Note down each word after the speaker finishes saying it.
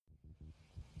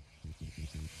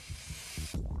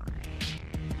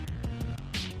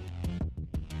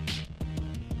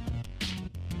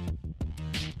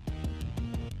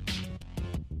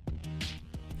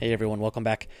Hey everyone, welcome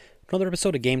back to another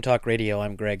episode of Game Talk Radio.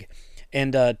 I'm Greg,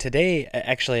 and today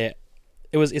actually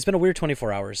it's been a weird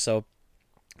 24 hours. So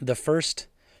the first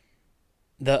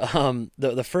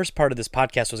the first part of this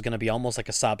podcast was going to be almost like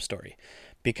a sob story,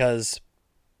 because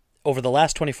over the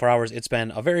last 24 hours it's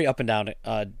been a very up and down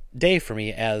day for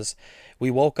me, as we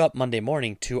woke up Monday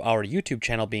morning to our YouTube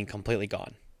channel being completely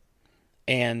gone,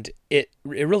 and it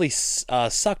really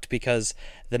sucked because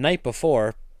the night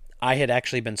before, I had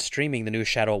actually been streaming the new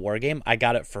Shadow War game. I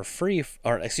got it for free,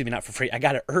 or excuse me, not for free. I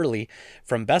got it early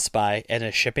from Best Buy in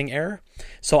a shipping error.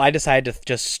 So I decided to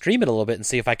just stream it a little bit and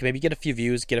see if I could maybe get a few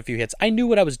views, get a few hits. I knew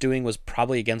what I was doing was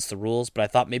probably against the rules, but I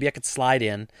thought maybe I could slide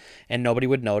in and nobody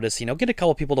would notice, get a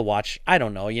couple people to watch. I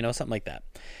don't know, something like that.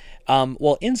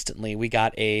 Well, instantly we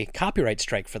got a copyright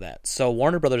strike for that. So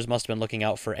Warner Brothers must have been looking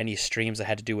out for any streams that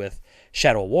had to do with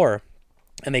Shadow War.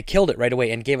 And they killed it right away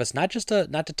and gave us not to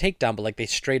takedown, but like they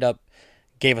straight up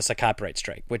gave us a copyright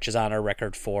strike, which is on our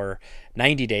record for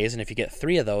 90 days. And if you get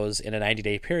 3 of those in a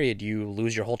 90-day period, you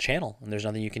lose your whole channel, and there's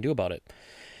nothing you can do about it.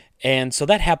 And so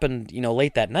that happened,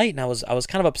 late that night, and I was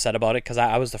kind of upset about it because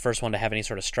I was the first one to have any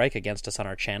sort of strike against us on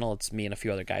our channel. It's me and a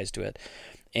few other guys do it.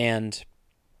 And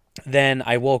then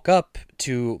I woke up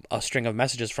to a string of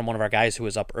messages from one of our guys who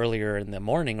was up earlier in the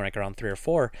morning, like around 3 or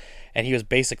 4, and he was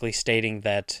basically stating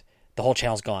that the whole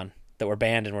channel's gone, that we're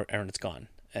banned and it's gone.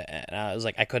 And I was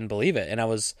like, I couldn't believe it. And I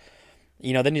was,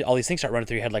 then all these things start running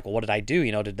through your head, like, well, what did I do?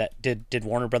 Did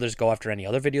Warner Brothers go after any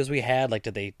other videos we had? Like,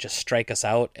 did they just strike us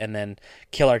out and then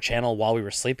kill our channel while we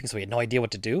were sleeping, so we had no idea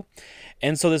what to do?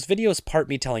 And so this video is part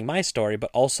me telling my story, but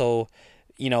also,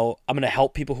 I'm going to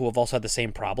help people who have also had the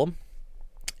same problem,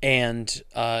 and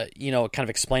kind of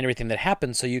explain everything that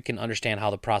happened so you can understand how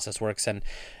the process works, and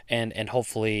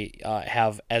hopefully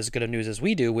have as good of news as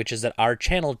we do, which is that our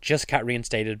channel just got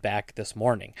reinstated back this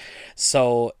morning.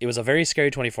 So it was a very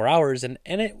scary 24 hours, and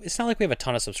it's not like we have a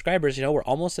ton of subscribers. We're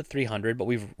almost at 300, but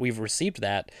we've received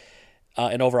that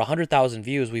in over 100,000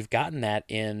 views. We've gotten that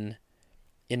in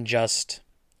just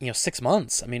 6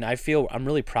 months. I mean, I'm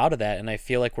really proud of that, and I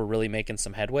feel like we're really making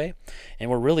some headway, and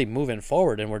we're really moving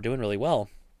forward, and we're doing really well.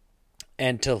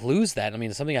 And to lose that, I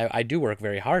mean, it's something I do work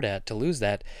very hard at. To lose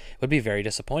that would be very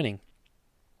disappointing.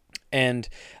 And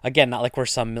again, not like we're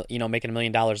making $1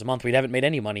 million a month. We haven't made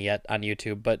any money yet on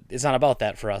YouTube, but it's not about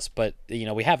that for us. But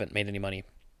we haven't made any money.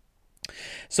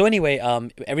 So anyway,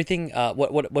 everything.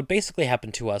 What basically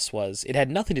happened to us was it had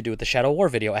nothing to do with the Shadow War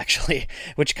video, actually,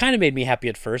 which kind of made me happy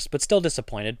at first, but still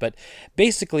disappointed. But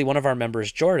basically, one of our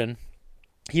members, Jordan,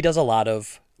 he does a lot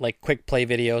of like quick play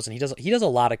videos, and he does a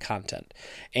lot of content.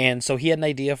 And so he had an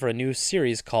idea for a new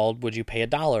series called "Would You Pay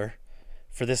 $1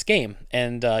 for this game?"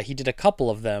 And he did a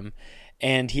couple of them,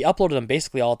 and he uploaded them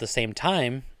basically all at the same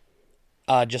time,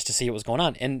 just to see what was going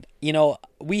on. And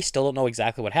we still don't know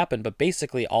exactly what happened, but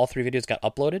basically all 3 videos got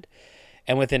uploaded,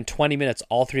 and within 20 minutes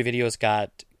all 3 videos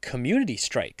got community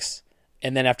strikes.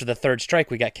 And then after the 3rd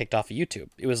strike, we got kicked off of YouTube.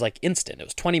 It was like instant. It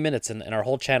was 20 minutes, and our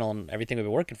whole channel and everything we've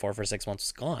been working for 6 months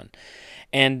was gone.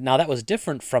 And now that was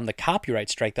different from the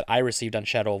copyright strike that I received on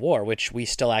Shadow of War, which we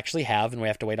still actually have, and we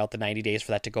have to wait out the 90 days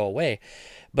for that to go away.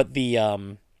 But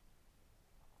the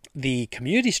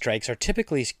community strikes are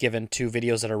typically given to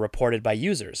videos that are reported by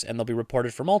users, and they'll be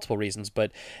reported for multiple reasons,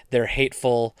 but they're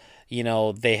hateful,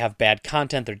 they have bad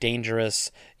content, they're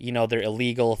dangerous, they're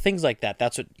illegal, things like that.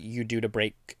 That's what you do to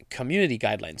break community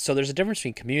guidelines. So there's a difference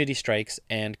between community strikes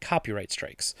and copyright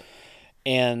strikes.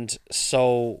 And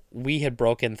so we had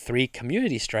broken 3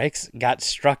 community strikes, got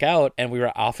struck out, and we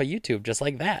were off of YouTube just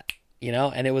like that,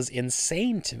 and it was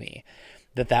insane to me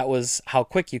that was how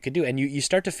quick you could do. And you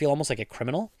start to feel almost like a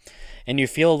criminal, and you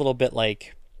feel a little bit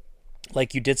like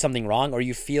you did something wrong, or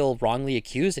you feel wrongly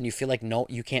accused, and you feel like, no,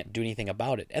 you can't do anything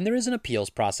about it. And there is an appeals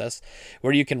process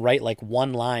where you can write like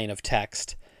 1 line of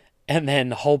text and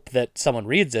then hope that someone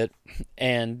reads it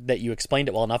and that you explained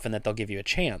it well enough and that they'll give you a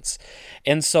chance.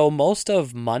 And so most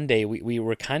of Monday we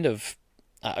were kind of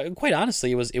quite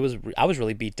honestly, I was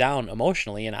really beat down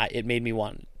emotionally, and it made me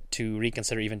want to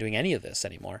reconsider even doing any of this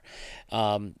anymore,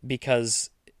 because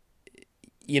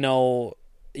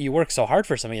you work so hard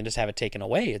for something and just have it taken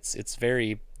away. It's a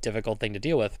very difficult thing to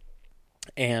deal with.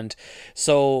 And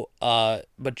so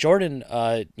but Jordan,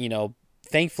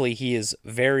 thankfully he is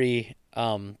very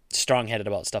strong-headed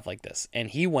about stuff like this, and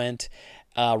he went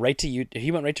right to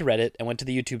Reddit and went to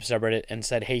the YouTube subreddit and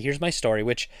said, hey, here's my story,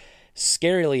 which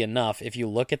scarily enough, if you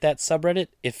look at that subreddit,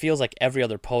 it feels like every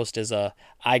other post is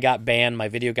I got banned, my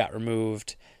video got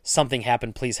removed, something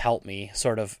happened, please help me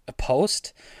sort of a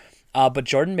post. But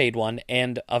Jordan made one,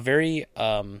 and a very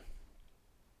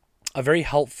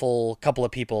helpful couple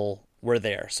of people were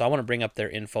there. So I want to bring up their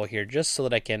info here just so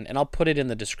that I can, and I'll put it in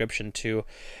the description too,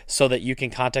 so that you can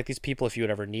contact these people if you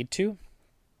would ever need to.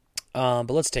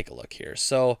 But let's take a look here.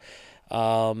 So,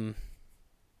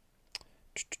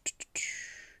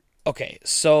 okay,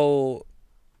 so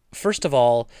first of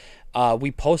all,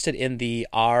 we posted in the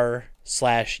r/YouTube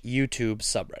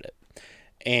subreddit,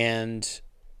 and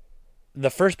the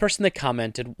first person that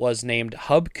commented was named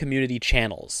Hub Community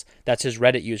Channels. That's his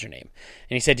Reddit username. And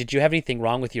he said, "Did you have anything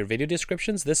wrong with your video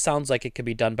descriptions? This sounds like it could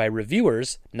be done by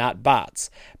reviewers, not bots,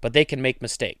 but they can make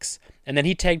mistakes." And then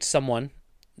he tagged someone,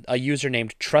 a user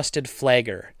named Trusted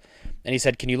Flagger, and he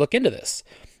said, "Can you look into this?"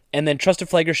 And then Trusted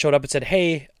Flagger showed up and said,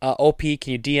 "Hey, OP,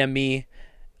 can you DM me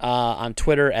on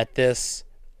Twitter at this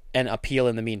and appeal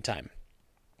in the meantime?"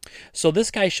 So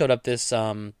this guy showed up, this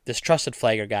Trusted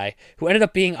Flagger guy, who ended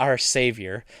up being our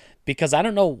savior, because I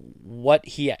don't know what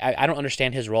I don't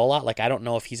understand his role a lot. Like, I don't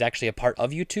know if he's actually a part of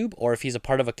YouTube or if he's a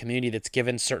part of a community that's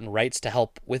given certain rights to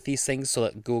help with these things so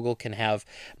that Google can have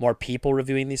more people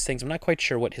reviewing these things. I'm not quite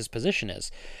sure what his position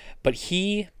is, but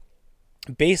he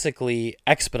basically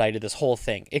expedited this whole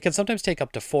thing. It can sometimes take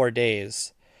up to 4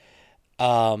 days.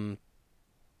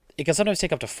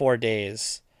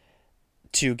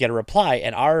 To get a reply,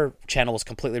 and our channel was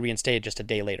completely reinstated just a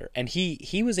day later. And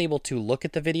he was able to look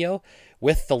at the video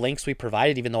with the links we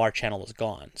provided, even though our channel was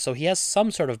gone. So he has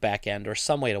some sort of back end or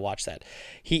some way to watch that.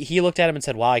 He looked at him and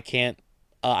said, "Wow, I can't.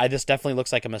 This definitely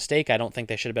looks like a mistake. I don't think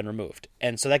they should have been removed."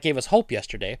 And so that gave us hope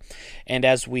yesterday. And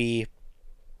as we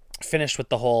finished with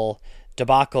the whole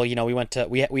debacle, we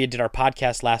we did our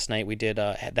podcast last night. We did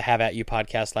the Have At You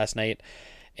podcast last night,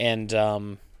 and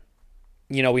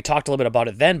we talked a little bit about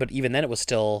it then, but even then it was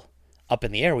still up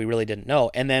in the air. We really didn't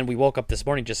know. And then we woke up this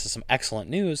morning just to some excellent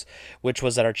news, which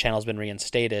was that our channel's been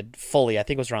reinstated fully. I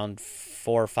think it was around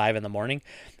 4 or 5 in the morning.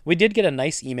 We did get a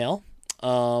nice email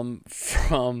from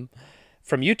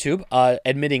YouTube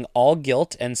admitting all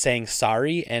guilt and saying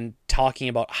sorry and talking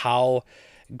about how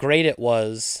great it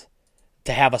was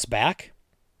to have us back.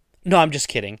 No, I'm just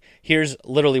kidding. Here's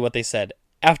literally what they said.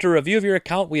 "After a review of your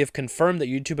account, we have confirmed that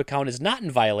your YouTube account is not in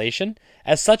violation.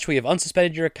 As such, we have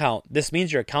unsuspended your account. This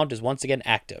means your account is once again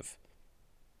active."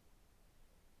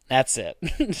 That's it.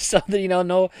 So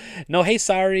that, no, hey,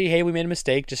 sorry, hey, we made a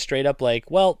mistake. Just straight up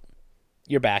like, well,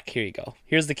 you're back. Here you go.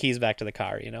 Here's the keys back to the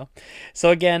car,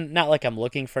 So again, not like I'm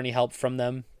looking for any help from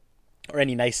them or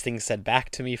any nice things said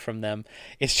back to me from them.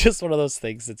 It's just one of those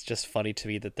things that's just funny to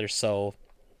me that they're so,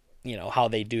 how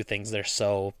they do things. They're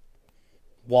so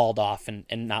walled off and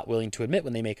not willing to admit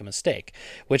when they make a mistake,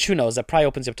 which, who knows, that probably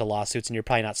opens you up to lawsuits, and you're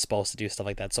probably not supposed to do stuff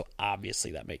like that. So obviously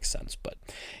that makes sense, but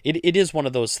it is one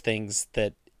of those things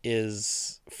that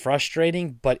is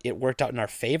frustrating, but it worked out in our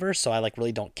favor. So I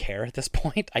really don't care at this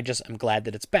point. I'm glad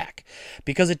that it's back,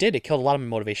 because it killed a lot of my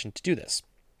motivation to do this.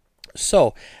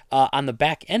 So on the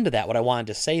back end of that, what I wanted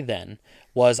to say then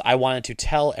was I wanted to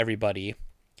tell everybody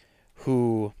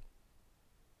who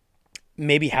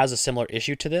maybe has a similar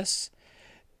issue to this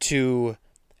to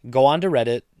go on to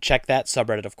Reddit, check that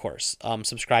subreddit, of course,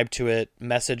 subscribe to it,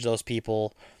 message those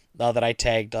people that I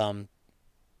tagged, that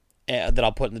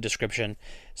I'll put in the description.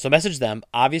 So message them.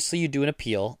 Obviously, you do an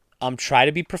appeal. Try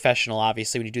to be professional.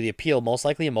 Obviously, when you do the appeal, most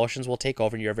likely emotions will take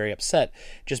over and you're very upset.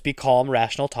 Just be calm,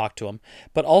 rational, talk to them,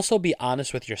 but also be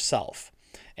honest with yourself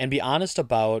and be honest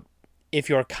about if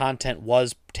your content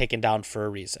was taken down for a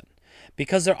reason,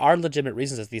 because there are legitimate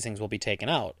reasons that these things will be taken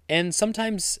out. And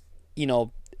sometimes,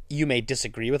 you may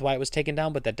disagree with why it was taken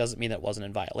down, but that doesn't mean that it wasn't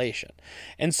in violation.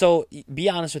 And so be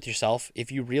honest with yourself.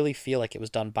 If you really feel like it was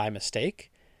done by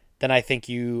mistake, then I think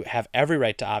you have every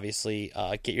right to obviously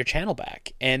get your channel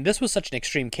back. And this was such an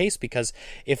extreme case, because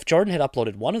if Jordan had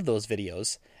uploaded one of those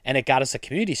videos and it got us a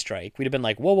community strike, we'd have been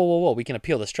like, whoa, we can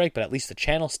appeal the strike, but at least the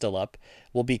channel's still up.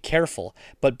 We'll be careful.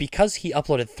 But because he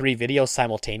uploaded 3 videos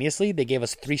simultaneously, they gave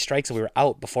us 3 strikes and we were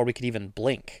out before we could even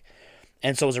blink.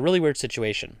 And so it was a really weird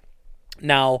situation.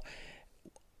 Now,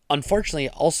 unfortunately,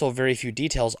 also very few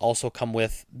details also come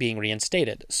with being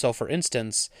reinstated. So, for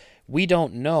instance, we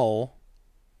don't know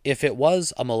if it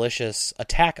was a malicious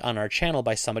attack on our channel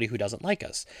by somebody who doesn't like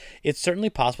us. It's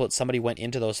certainly possible that somebody went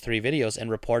into those 3 videos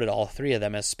and reported all 3 of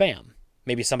them as spam.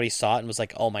 Maybe somebody saw it and was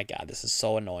like, "Oh my God, this is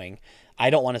so annoying. I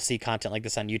don't want to see content like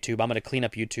this on YouTube. I'm going to clean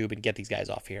up YouTube and get these guys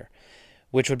off here,"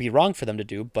 which would be wrong for them to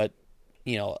do, but,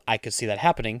 I could see that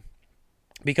happening,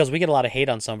 because we get a lot of hate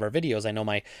on some of our videos. I know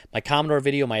my Commodore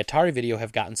video, my Atari video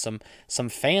have gotten some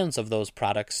fans of those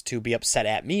products to be upset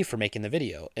at me for making the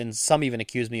video. And some even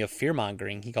accuse me of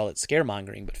fear-mongering. He called it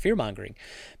scaremongering, but fear-mongering,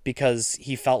 because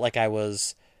he felt like I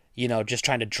was, just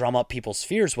trying to drum up people's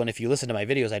fears, when if you listen to my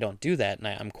videos, I don't do that, and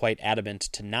I'm quite adamant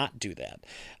to not do that.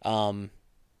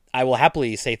 I will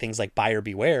happily say things like buyer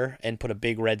beware and put a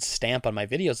big red stamp on my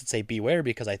videos that say beware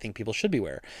because I think people should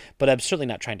beware. But I'm certainly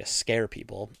not trying to scare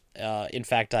people. In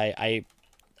fact, I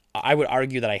would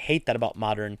argue that I hate that about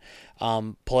modern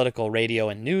political radio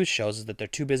and news shows is that they're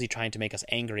too busy trying to make us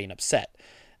angry and upset.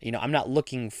 I'm not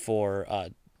looking for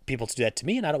people to do that to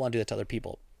me, and I don't want to do that to other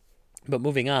people. But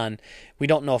moving on, we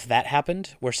don't know if that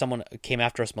happened where someone came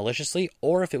after us maliciously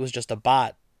or if it was just a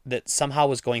bot that somehow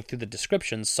was going through the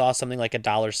descriptions, saw something like a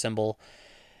dollar symbol,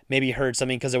 maybe heard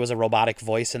something because there was a robotic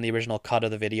voice in the original cut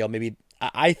of the video. Maybe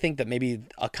I think that maybe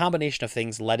a combination of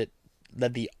things led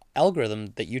the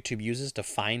algorithm that YouTube uses to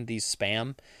find these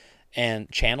spam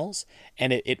and channels,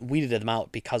 and it weeded them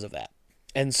out because of that.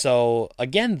 And so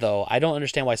again, though, I don't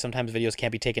understand why sometimes videos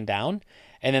can't be taken down,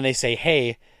 and then they say,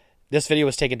 hey, this video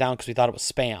was taken down because we thought it was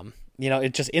spam.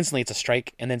 It just instantly it's a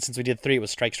strike, and then since we did 3, it was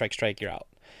strike, strike, strike, you're out.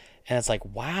 And it's like,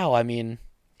 wow, I mean,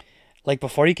 like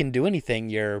before you can do anything,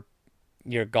 you're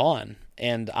gone.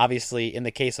 And obviously in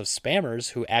the case of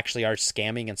spammers who actually are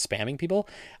scamming and spamming people,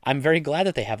 I'm very glad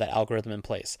that they have that algorithm in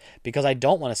place because I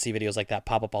don't want to see videos like that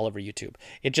pop up all over YouTube.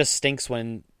 It just stinks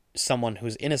when someone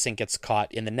who's innocent gets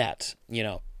caught in the net,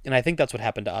 And I think that's what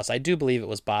happened to us. I do believe it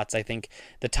was bots. I think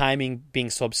the timing being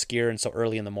so obscure and so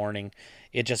early in the morning,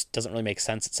 it just doesn't really make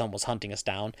sense that someone was hunting us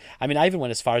down. I mean, I even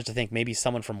went as far as to think maybe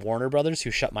someone from Warner Brothers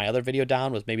who shut my other video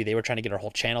down was maybe they were trying to get our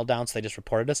whole channel down, so they just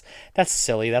reported us. That's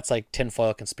silly. That's like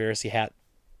tinfoil conspiracy hat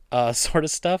sort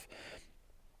of stuff.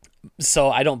 So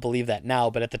I don't believe that now,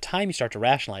 but at the time you start to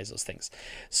rationalize those things.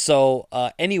 So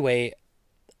anyway,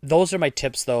 those are my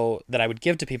tips, though, that I would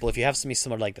give to people if you have something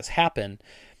similar like this happen.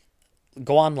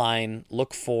 Go online,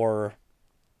 look for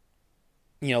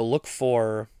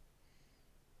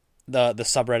the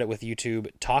subreddit with YouTube,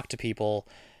 talk to people,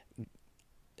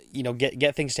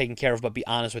 get things taken care of, but be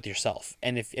honest with yourself.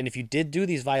 And if you did do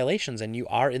these violations and you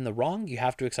are in the wrong, you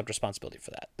have to accept responsibility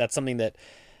for that. That's something that,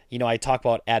 I talk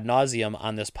about ad nauseum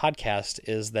on this podcast,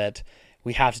 is that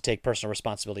we have to take personal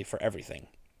responsibility for everything.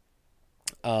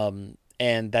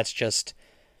 And that's just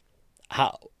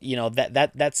how,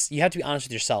 that's, you have to be honest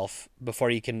with yourself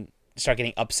before you can start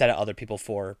getting upset at other people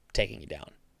for taking you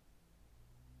down.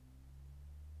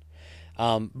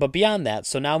 But beyond that,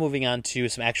 so now moving on to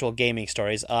some actual gaming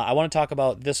stories, I want to talk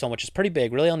about this one, which is pretty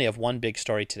big. Really only have one big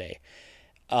story today.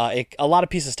 A lot of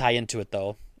pieces tie into it,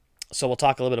 though. So we'll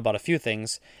talk a little bit about a few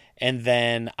things. And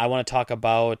then I want to talk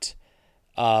about,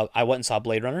 I went and saw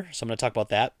Blade Runner, so I'm going to talk about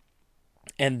that.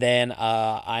 And then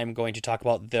I'm going to talk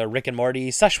about the Rick and Morty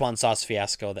Szechuan sauce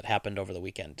fiasco that happened over the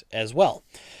weekend as well,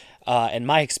 and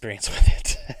my experience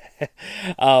with it.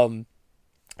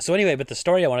 So anyway, but the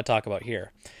story I want to talk about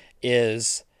here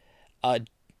is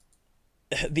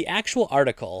the actual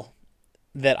article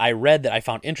that I read that I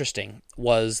found interesting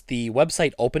was the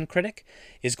website OpenCritic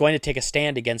is going to take a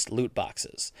stand against loot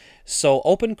boxes. So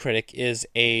OpenCritic is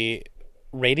a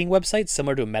rating website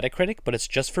similar to a Metacritic, but it's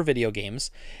just for video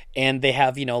games. And they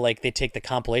have, they take the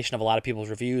compilation of a lot of people's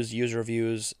reviews, user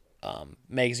reviews,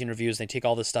 magazine reviews. They take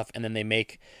all this stuff and then they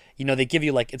make, they give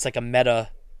you it's like a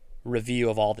meta review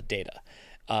of all the data.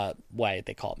 Why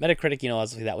they call it Metacritic,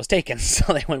 obviously that was taken,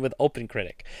 so they went with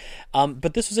OpenCritic.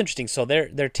 But this was interesting. So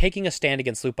they're taking a stand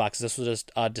against loot boxes. This was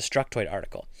just a Destructoid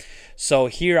article. So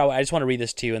here, I just want to read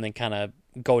this to you and then kind of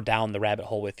go down the rabbit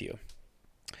hole with you.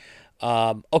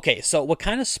 Okay, so what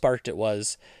kind of sparked it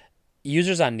was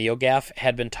users on NeoGAF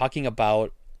had been talking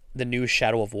about the new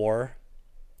Shadow of War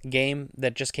game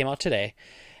that just came out today.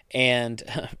 And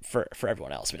for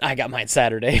everyone else, I got mine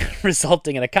Saturday,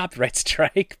 resulting in a copyright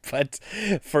strike. But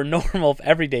for normal,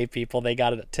 everyday people, they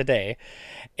got it today.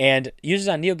 And users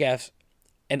on NeoGAF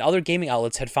and other gaming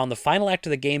outlets had found the final act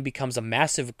of the game becomes a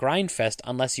massive grind fest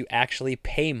unless you actually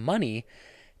pay money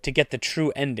to get the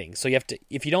true ending. So you have to,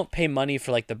 if you don't pay money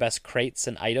for the best crates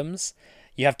and items,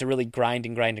 you have to really grind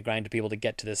and grind and grind to be able to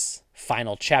get to this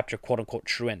final chapter, quote unquote,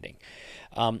 true ending.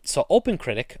 So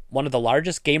OpenCritic, one of the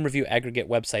largest game review aggregate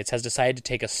websites, has decided to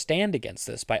take a stand against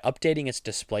this by updating its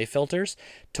display filters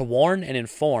to warn and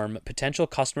inform potential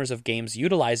customers of games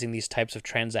utilizing these types of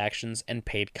transactions and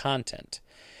paid content.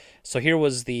 So here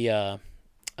was the...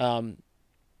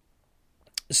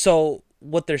 so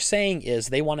what they're saying is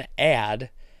they want to add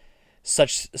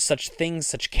such things,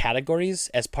 such categories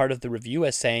as part of the review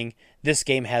as saying, this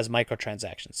game has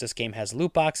microtransactions, this game has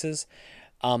loot boxes.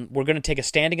 We're going to take a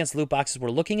stand against loot boxes. We're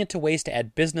looking into ways to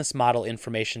add business model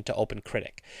information to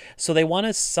OpenCritic. So they want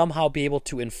to somehow be able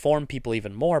to inform people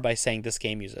even more by saying this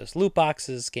game uses loot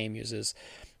boxes, this game uses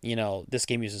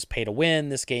pay to win,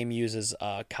 this game uses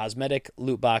cosmetic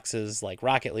loot boxes like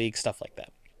Rocket League, stuff like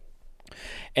that.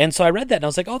 And so I read that and I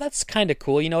was like, oh, that's kind of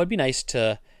cool. It'd be nice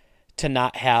to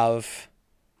not have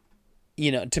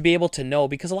to be able to know,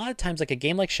 because a lot of times like a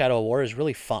game like Shadow of War is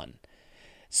really fun.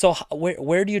 So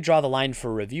where do you draw the line for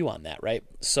a review on that, right?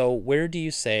 So where do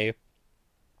you say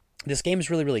this game is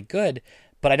really, really good,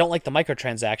 but I don't like the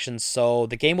microtransactions, so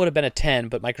the game would have been a 10,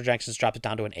 but microtransactions dropped it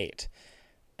down to an 8.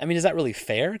 I mean, is that really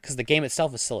fair? Because the game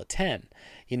itself is still a 10.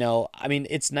 I mean,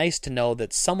 it's nice to know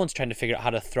that someone's trying to figure out how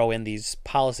to throw in these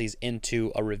policies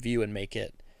into a review and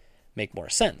make more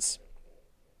sense.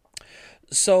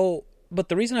 So, but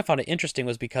the reason I found it interesting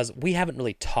was because we haven't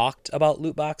really talked about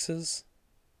loot boxes.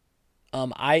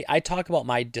 I talk about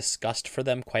my disgust for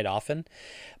them quite often,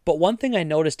 but one thing I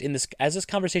noticed as this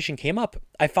conversation came up,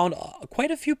 I found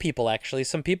quite a few people, actually,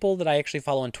 some people that I actually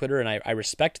follow on Twitter and I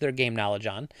respect their game knowledge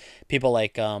on, people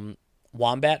like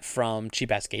Wombat from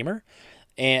Cheap Ass Gamer,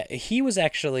 and he was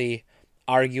actually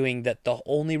arguing that the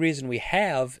only reason we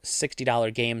have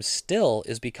 $60 games still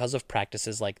is because of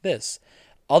practices like this.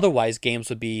 Otherwise, games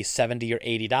would be $70 or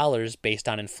 $80 based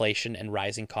on inflation and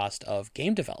rising cost of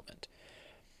game development.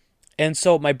 And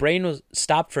so my brain was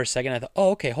stopped for a second. I thought,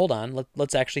 oh, okay, hold on.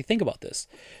 Let's actually think about this.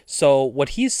 So what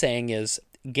he's saying is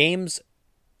games,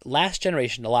 last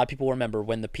generation, a lot of people remember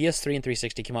when the PS3 and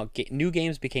 360 came out, new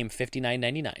games became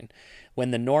 $59.99. When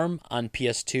the norm on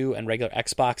PS2 and regular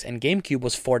Xbox and GameCube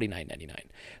was $49.99.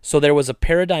 So there was a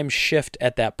paradigm shift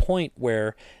at that point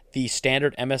where the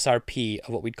standard MSRP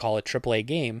of what we'd call a AAA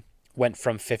game went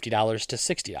from $50 to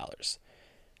 $60.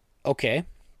 Okay.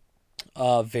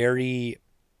 Very,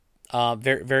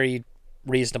 very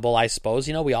reasonable, I suppose.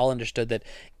 We all understood that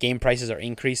game prices are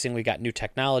increasing. We've got new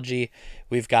technology.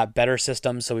 We've got better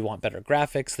systems, so we want better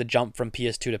graphics. The jump from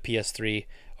PS2 to PS3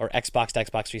 or Xbox to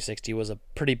Xbox 360 was a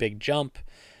pretty big jump.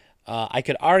 I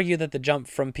could argue that the jump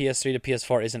from PS3 to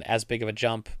PS4 isn't as big of a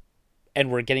jump, and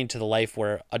we're getting to the life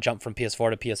where a jump from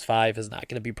PS4 to PS5 is not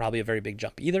going to be probably a very big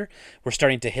jump either. We're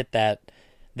starting to hit that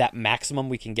maximum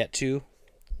we can get to,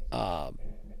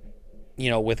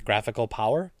 with graphical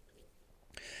power.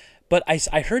 But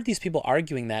I heard these people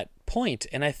arguing that point,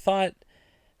 and I thought,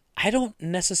 I don't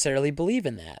necessarily believe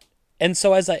in that. And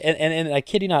so and I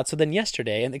kid you not, so then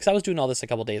yesterday, and because I was doing all this a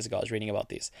couple days ago, I was reading about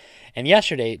these, and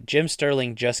yesterday, Jim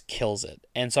Sterling just kills it.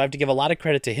 And so I have to give a lot of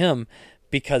credit to him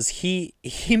because he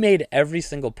made every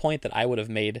single point that I would have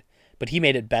made, but he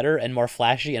made it better and more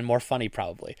flashy and more funny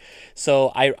probably.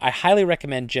 So I highly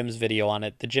recommend Jim's video on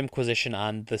it, the Jimquisition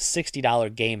on the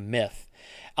 $60 game myth.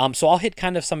 So I'll hit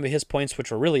kind of some of his points, which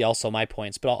were really also my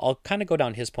points, but I'll kind of go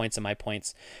down his points and my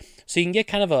points. So you can get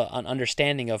kind of an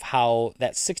understanding of how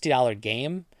that $60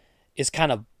 game is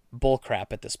kind of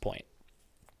bullcrap at this point.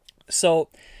 So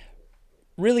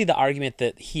really the argument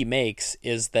that he makes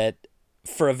is that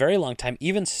for a very long time,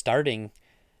 even starting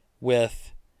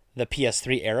with the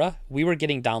PS3 era, we were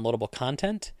getting downloadable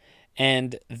content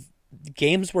and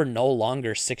games were no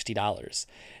longer $60.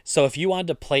 So if you wanted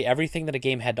to play everything that a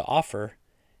game had to offer,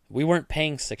 we weren't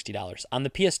paying $60. On the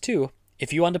PS2,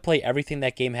 if you wanted to play everything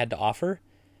that game had to offer,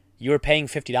 you were paying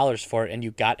 $50 for it and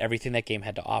you got everything that game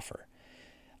had to offer.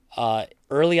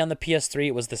 Early on the PS3,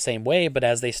 it was the same way, but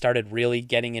as they started really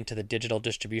getting into the digital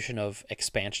distribution of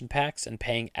expansion packs and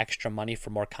paying extra money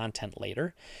for more content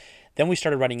later, then we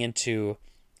started running into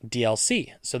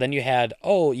DLC. So then you had,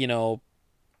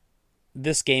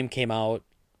 this game came out,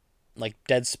 like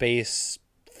Dead Space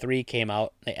 3 came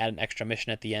out, they add an extra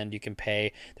mission at the end you can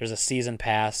pay. There's a season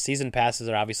pass. Season passes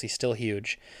are obviously still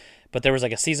huge, but there was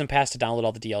like a season pass to download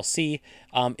all the DLC.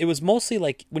 It was mostly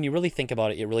like, when you really think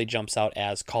about it, it really jumps out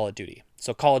as Call of Duty.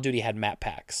 So Call of Duty had map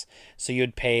packs. So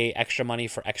you'd pay extra money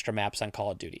for extra maps on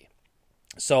Call of Duty.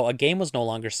 So a game was no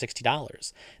longer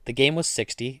 $60. The game was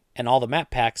 $60, and all the map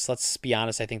packs, let's be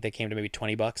honest, I think they came to maybe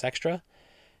 $20 extra.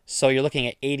 So you're looking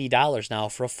at $80 now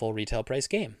for a full retail price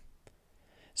game.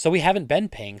 So we haven't been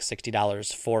paying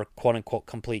 $60 for quote-unquote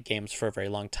complete games for a very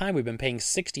long time. We've been paying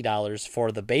 $60 for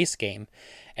the base game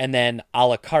and then a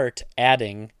la carte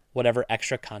adding whatever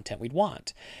extra content we'd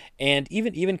want. And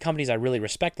even companies I really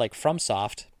respect like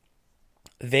FromSoft,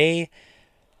 they,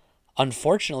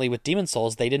 unfortunately with Demon's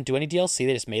Souls, they didn't do any DLC.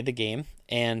 They just made the game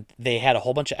and they had a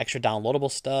whole bunch of extra downloadable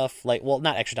stuff.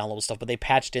 Not extra downloadable stuff, but they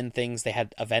patched in things. They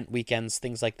had event weekends,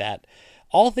 things like that.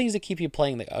 All things that keep you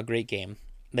playing a great game.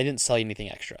 They didn't sell you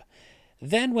anything extra.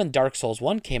 Then when Dark Souls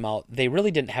 1 came out, they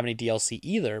really didn't have any DLC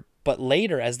either, but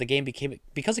later as the game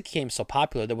because it became so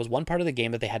popular, there was one part of the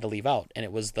game that they had to leave out, and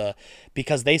it was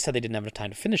because they said they didn't have enough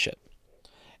time to finish it.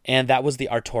 And that was the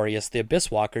Artorias, the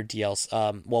Abyss Walker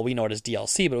DLC, we know it as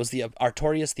DLC, but it was the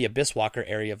Artorias, the Abyss Walker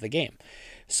area of the game.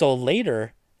 So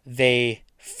later, they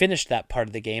finished that part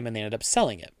of the game, and they ended up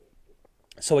selling it.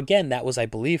 So again, that was, I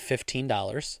believe,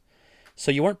 $15. So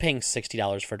you weren't paying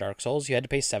 $60 for Dark Souls, you had to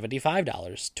pay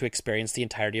 $75 to experience the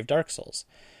entirety of Dark Souls.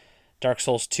 Dark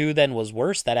Souls 2 then was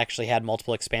worse. That actually had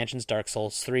multiple expansions. Dark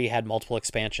Souls 3 had multiple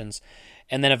expansions.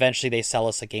 And then eventually they sell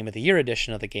us a Game of the Year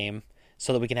edition of the game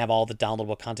so that we can have all the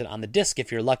downloadable content on the disc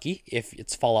if you're lucky. If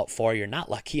it's Fallout 4, you're not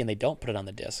lucky and they don't put it on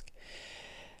the disc.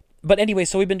 But anyway,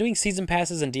 so we've been doing season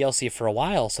passes and DLC for a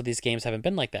while, so these games haven't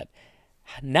been like that.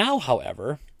 Now,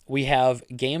 however, we have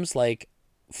games like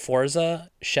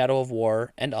Forza, Shadow of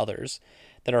War, and others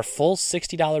that are full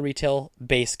 $60 retail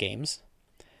base games.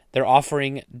 They're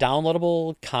offering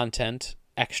downloadable content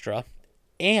extra,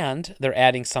 and they're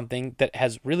adding something that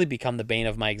has really become the bane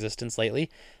of my existence lately,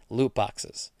 loot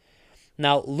boxes.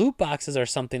 Now, loot boxes are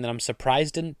something that I'm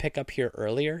surprised didn't pick up here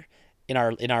earlier in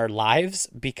our lives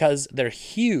because they're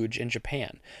huge in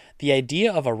Japan. The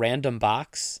idea of a random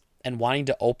box and wanting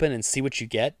to open and see what you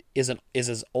get is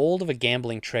as old of a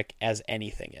gambling trick as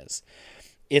anything is.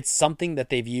 It's something that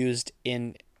they've used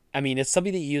it's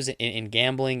something that you use in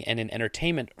gambling and in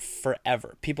entertainment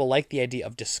forever. People like the idea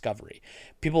of discovery.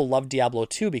 People love Diablo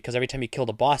 2 because every time you killed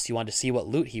a boss, you wanted to see what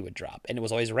loot he would drop. And it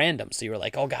was always random. So you were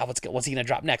like, oh God, what's he going to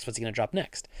drop next? What's he going to drop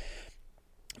next?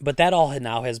 But that all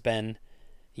now has been,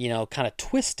 kind of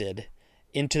twisted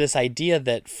into this idea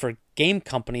that for game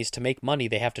companies to make money,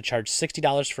 they have to charge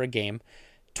 $60 for a game,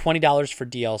 $20 for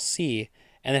DLC,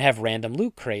 and then have random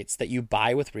loot crates that you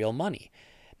buy with real money.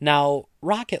 Now,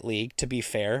 Rocket League, to be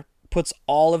fair, puts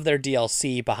all of their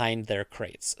DLC behind their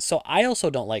crates. So I also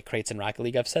don't like crates in Rocket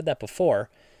League. I've said that before.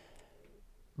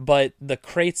 But the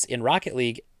crates in Rocket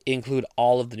League include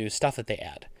all of the new stuff that they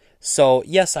add. So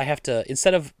yes, I have to,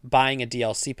 instead of buying a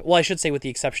DLC, well, I should say with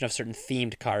the exception of certain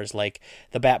themed cars like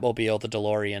the Batmobile, the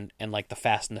DeLorean, and like the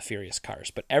Fast and the Furious cars.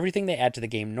 But everything they add to the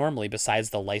game normally, besides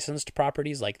the licensed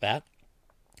properties like that,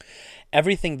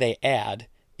 everything they add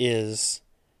is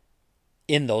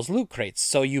in those loot crates.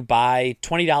 So you buy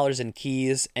 $20 in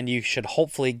keys and you should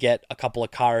hopefully get a couple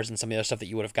of cars and some of the other stuff that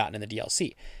you would have gotten in the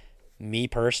DLC. Me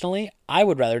personally, I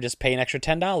would rather just pay an extra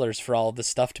 $10 for all of this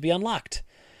stuff to be unlocked.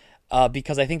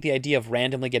 Because I think the idea of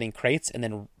randomly getting crates and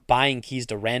then buying keys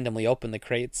to randomly open the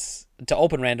crates, to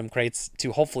open random crates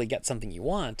to hopefully get something you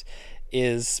want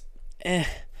is,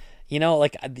 you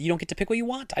don't get to pick what you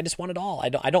want. I just want it all. I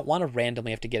don't want to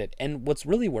randomly have to get it. And what's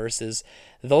really worse is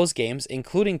those games,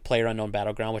 including PlayerUnknown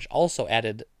Battleground, which also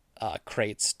added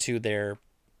crates to their,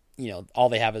 all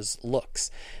they have is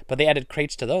looks. But they added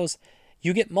crates to those.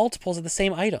 You get multiples of the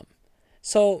same item.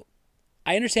 So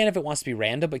I understand if it wants to be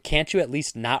random, but can't you at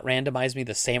least not randomize me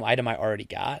the same item I already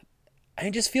got?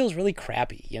 It just feels really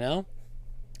crappy,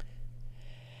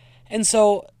 And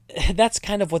so that's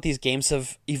kind of what these games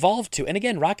have evolved to. And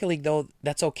again, Rocket League, though,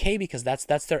 that's okay because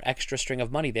that's their extra string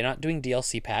of money. They're not doing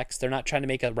DLC packs. They're not trying to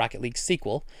make a Rocket League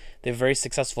sequel. They have a very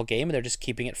successful game, and they're just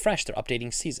keeping it fresh. They're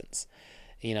updating seasons.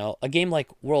 A game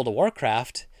like World of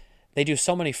Warcraft, they do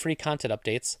so many free content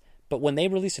updates, but when they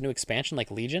release a new expansion like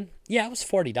Legion, yeah, it was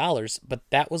 $40, but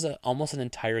that was almost an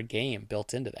entire game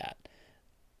built into that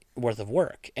worth of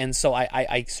work. And so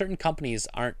I certain companies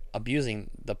aren't abusing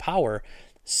the power.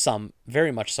 Some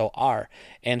very much so are.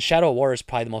 And Shadow of War is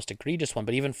probably the most egregious one,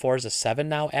 but even Forza 7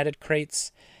 now added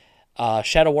crates.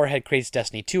 Shadow of War had crates,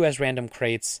 Destiny 2 has random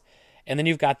crates. And then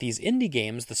you've got these indie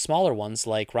games, the smaller ones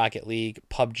like Rocket League,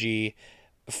 PUBG,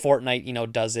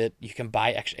 Fortnite, does it. You can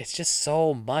buy extra. It's just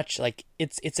so much. Like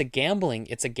it's a gambling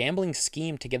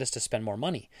scheme to get us to spend more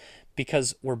money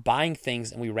because we're buying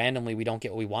things and we don't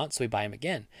get what we want, so we buy them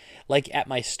again. Like at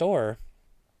my store,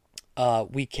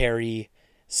 we carry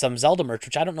some Zelda merch,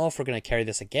 which I don't know if we're going to carry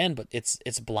this again, but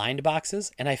it's blind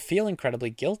boxes, and I feel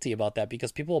incredibly guilty about that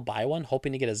because people will buy one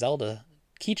hoping to get a Zelda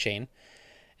keychain,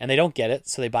 and they don't get it,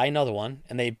 so they buy another one,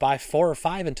 and they buy 4 or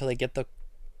 5 until they get the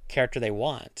character they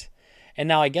want. And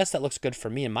now I guess that looks good for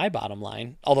me and my bottom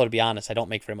line, although to be honest, I don't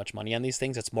make very much money on these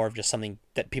things. It's more of just something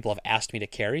that people have asked me to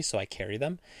carry, so I carry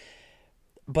them.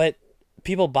 But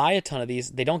people buy a ton of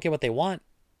these, they don't get what they want,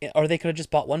 or they could have just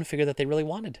bought one figure that they really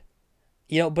wanted.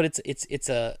 But it's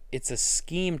a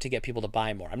scheme to get people to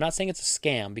buy more. I'm not saying it's a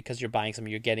scam because you're buying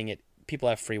something, you're getting it. People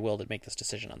have free will to make this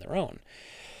decision on their own.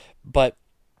 But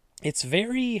it's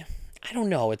very, I don't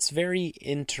know, it's very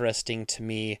interesting to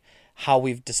me how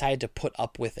we've decided to put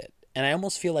up with it. And I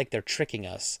almost feel like they're tricking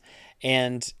us.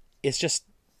 And it's just,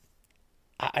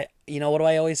 what do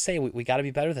I always say? We got to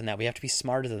be better than that. We have to be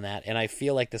smarter than that. And I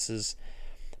feel like this is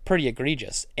pretty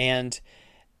egregious. And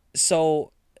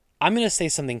so I'm going to say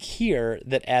something here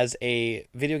that as a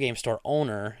video game store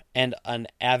owner and an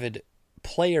avid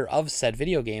player of said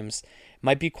video games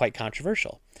might be quite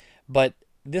controversial. But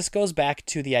this goes back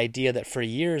to the idea that for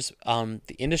years,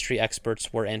 the industry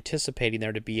experts were anticipating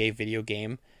there to be a video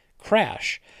game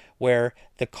crash, where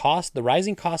the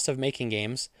rising cost of making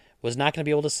games was not going to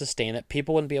be able to sustain it.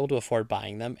 People wouldn't be able to afford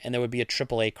buying them, and there would be a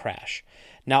AAA crash.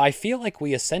 Now, I feel like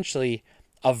we essentially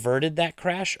averted that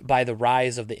crash by the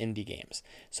rise of the indie games.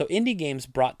 So indie games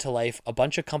brought to life a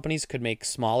bunch of companies could make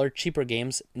smaller, cheaper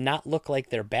games, not look like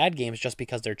they're bad games just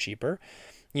because they're cheaper.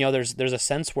 You know, there's a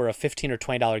sense where a $15 or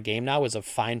 $20 game now is a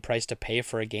fine price to pay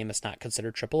for a game that's not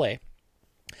considered AAA.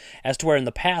 As to where in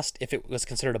the past, if it was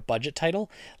considered a budget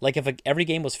title, like if every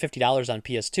game was $50 on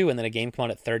PS2 and then a game came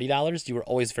out at $30, you were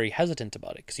always very hesitant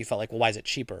about it because you felt like, well, why is it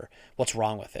cheaper? What's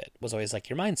wrong with it? Was always like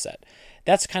your mindset.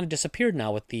 That's kind of disappeared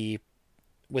now with the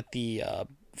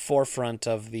forefront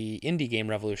of the indie game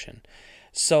revolution.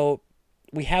 So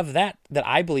we have that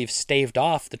I believe staved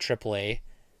off the AAA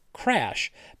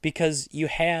crash because you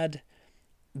had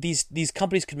these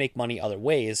companies could make money other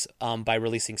ways by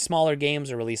releasing smaller games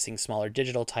or releasing smaller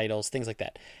digital titles, things like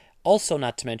that. Also,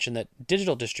 not to mention that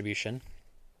digital distribution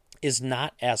is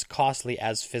not as costly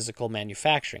as physical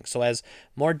manufacturing. So as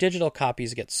more digital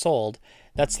copies get sold,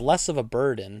 that's less of a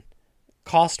burden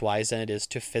cost-wise than it is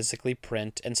to physically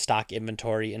print and stock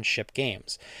inventory and ship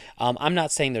games. I'm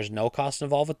not saying there's no cost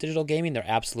involved with digital gaming. There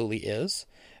absolutely is,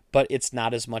 but it's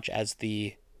not as much as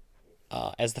the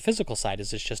physical side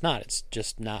is. It's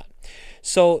just not.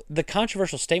 So the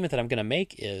controversial statement that I'm going to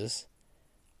make is,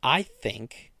 I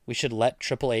think we should let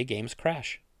AAA games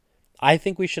crash. I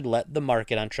think we should let the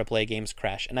market on AAA games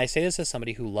crash. And I say this as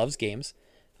somebody who loves games.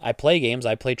 I play games.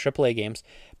 I play AAA games.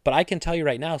 But I can tell you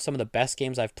right now, some of the best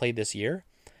games I've played this year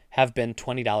have been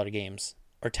 $20 games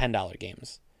or $10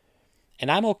 games.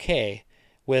 And I'm okay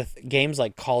with games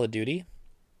like Call of Duty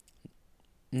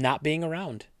not being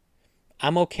around.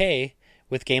 I'm okay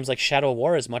with games like Shadow of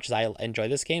War, as much as I enjoy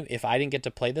this game. If I didn't get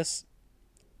to play this,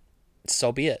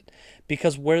 so be it.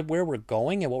 Because where we're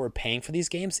going and what we're paying for these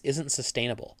games isn't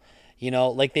sustainable. You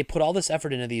know, like they put all this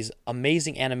effort into these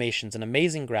amazing animations and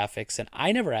amazing graphics. And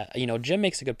I never, Jim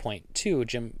makes a good point too.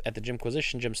 Jim at the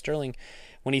Jimquisition, Jim Sterling,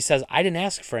 when he says, I didn't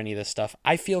ask for any of this stuff.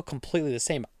 I feel completely the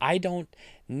same. I don't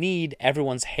need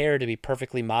everyone's hair to be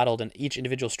perfectly modeled and each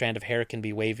individual strand of hair can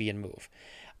be wavy and move.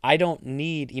 I don't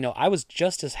need, I was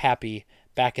just as happy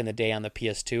back in the day on the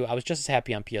PS2. I was just as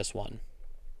happy on PS1.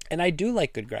 And I do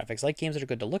like good graphics, like games that are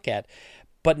good to look at,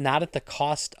 but not at the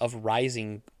cost of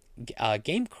rising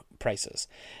game prices.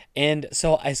 And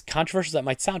so as controversial as that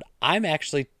might sound, I'm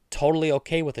actually totally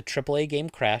okay with a AAA game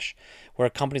crash where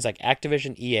companies like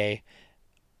Activision, EA,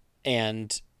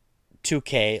 and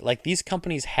 2K, like these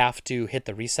companies have to hit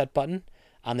the reset button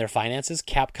on their finances.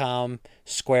 Capcom,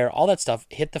 Square, all that stuff,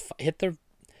 hit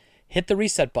the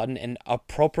reset button and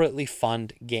appropriately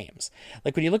fund games.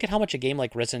 Like when you look at how much a game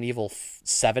like Resident Evil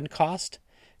 7 cost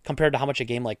compared to how much a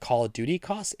game like Call of Duty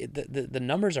costs, the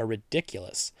numbers are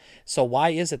ridiculous. So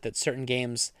why is it that certain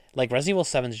games like Resident Evil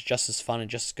 7 is just as fun and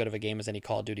just as good of a game as any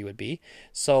Call of Duty would be?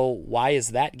 So why is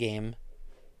that game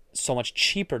so much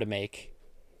cheaper to make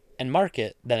and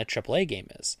market than a AAA game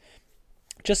is?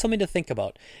 Just something to think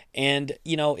about. And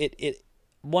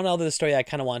one other story I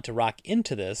kind of wanted to rock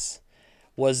into this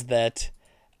was that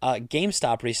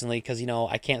GameStop recently, because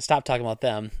I can't stop talking about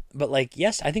them, but I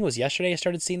think it was yesterday I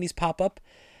started seeing these pop up,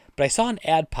 but I saw an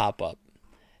ad pop up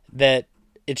that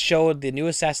it showed the new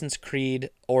Assassin's Creed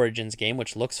Origins game,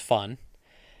 which looks fun,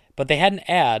 but they had an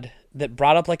ad that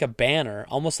brought up like a banner,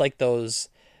 almost like those,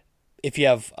 if you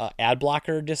have ad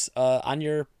blocker just on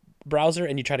your browser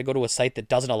and you try to go to a site that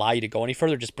doesn't allow you to go any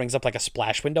further, it just brings up like a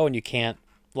splash window and you can't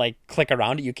click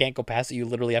around it, you can't go past it, you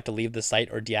literally have to leave the site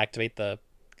or deactivate the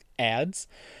ads.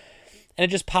 And it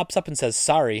just pops up and says,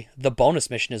 sorry, the bonus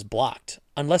mission is blocked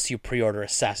unless you pre-order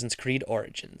Assassin's Creed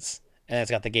Origins. And it's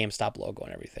got the GameStop logo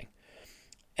and everything.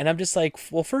 And I'm just like,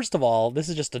 well, first of all, this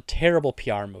is just a terrible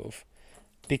PR move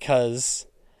because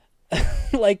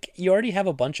you already have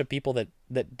a bunch of people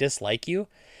that dislike you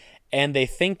and they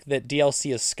think that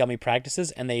DLC is scummy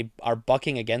practices and they are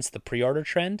bucking against the pre-order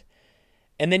trend.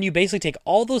 And then you basically take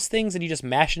all those things and you just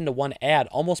mash it into one ad,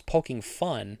 almost poking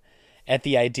fun at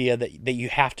the idea that you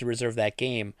have to reserve that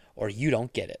game or you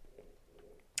don't get it.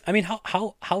 I mean,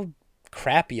 how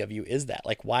crappy of you is that?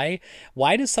 Why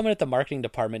does someone at the marketing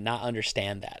department not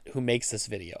understand that, who makes this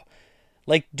video?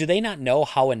 Do they not know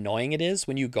how annoying it is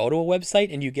when you go to a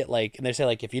website and you get and they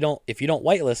say if you don't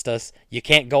whitelist us, you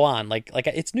can't go on.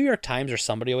 It's New York Times or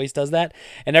somebody always does that.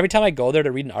 And every time I go there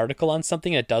to read an article on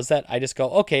something and it does that, I just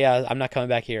go, okay, I'm not coming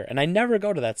back here. And I never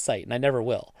go to that site and I never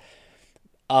will.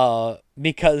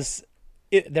 Because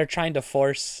they're trying to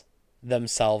force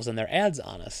themselves and their ads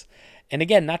on us. And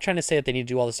again, not trying to say that they need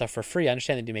to do all this stuff for free. I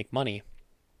understand they do make money,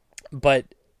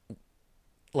 but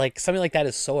something like that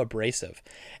is so abrasive.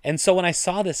 And so when I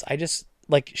saw this, I just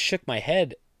like shook my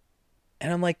head.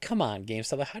 And I'm like, come on,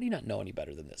 GameStop, like, how do you not know any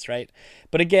better than this, right?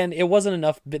 But again, it wasn't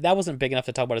enough. That wasn't big enough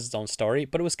to talk about as its own story,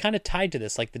 but it was kind of tied to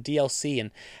this, like the DLC and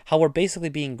how we're basically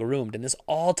being groomed. And this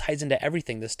all ties into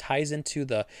everything. This ties into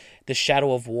the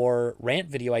Shadow of War rant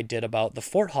video I did about the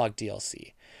Fort Hog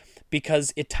DLC,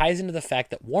 because it ties into the fact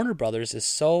that Warner Brothers is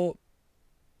so,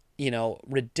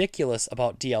 ridiculous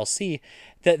about DLC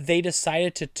that they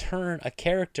decided to turn a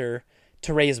character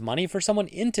to raise money for someone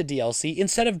into DLC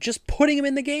instead of just putting him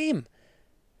in the game.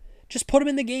 Just put him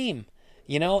in the game,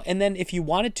 and then if you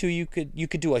wanted to, you could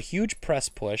do a huge press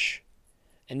push,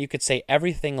 and you could say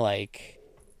everything like,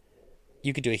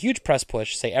 we're going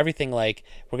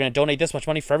to donate this much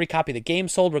money for every copy of the game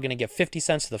sold. We're going to give 50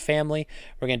 cents to the family.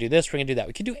 We're going to do this. We're going to do that.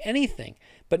 We could do anything,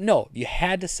 but no, you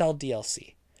had to sell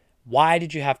DLC. Why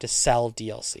did you have to sell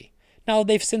DLC? Now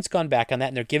they've since gone back on that,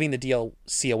 and they're giving the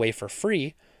DLC away for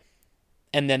free,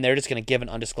 and then they're just going to give an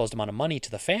undisclosed amount of money to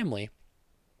the family.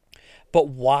 But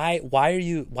why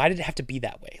did it have to be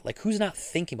that way? Like, who's not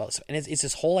thinking about this? And it's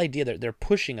this whole idea that they're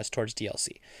pushing us towards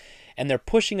DLC. And they're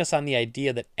pushing us on the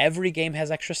idea that every game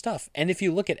has extra stuff. And if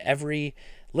you look at every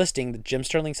listing, Jim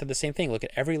Sterling said the same thing. Look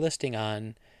at every listing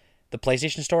on the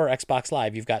PlayStation Store or Xbox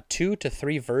Live. You've got 2 to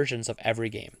 3 versions of every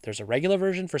game. There's a regular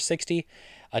version for $60,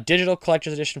 a digital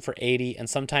collector's edition for $80, and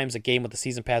sometimes a game with the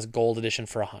Season Pass Gold edition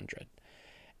for $100.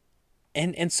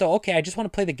 And so, okay, I just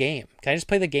want to play the game. Can I just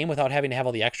play the game without having to have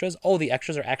all the extras? Oh, the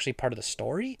extras are actually part of the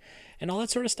story and all that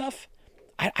sort of stuff?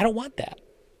 I don't want that.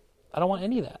 I don't want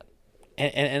any of that.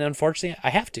 And unfortunately, I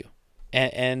have to.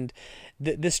 And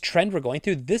this trend we're going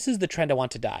through, this is the trend I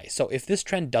want to die. So if this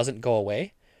trend doesn't go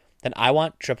away, then I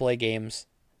want AAA games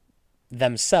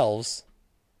themselves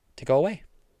to go away.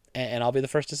 And I'll be the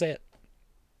first to say it.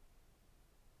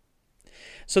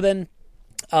 So then,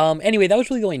 anyway, that was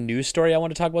really the only news story I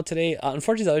want to talk about today.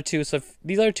 Unfortunately, the other two,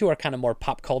 these other two are kind of more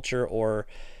pop culture or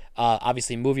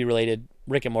obviously movie related,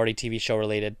 Rick and Morty TV show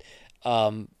related.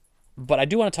 But I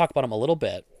do want to talk about them a little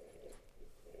bit.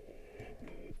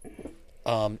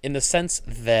 In the sense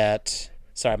that,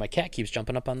 sorry, my cat keeps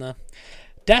jumping up on the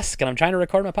desk and I'm trying to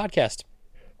record my podcast.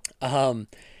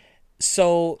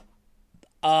 So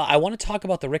I want to talk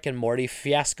about the Rick and Morty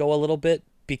fiasco a little bit,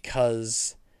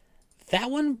 because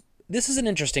this is an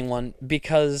interesting one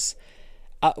because,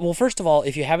 well, first of all,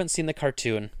 if you haven't seen the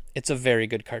cartoon, it's a very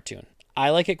good cartoon. I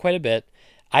like it quite a bit.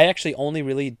 I actually only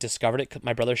really discovered it,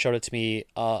 my brother showed it to me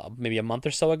maybe a month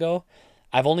or so ago.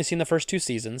 I've only seen the first 2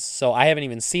 seasons, so I haven't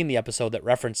even seen the episode that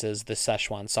references the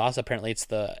Szechuan sauce. Apparently, it's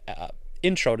the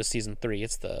intro to season 3.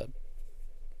 It's the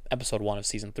episode 1 of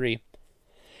season 3.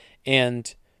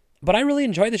 But I really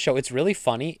enjoy the show. It's really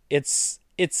funny. It's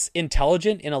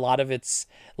intelligent in a lot of its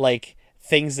like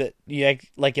things that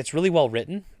like it's really well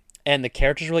written, and the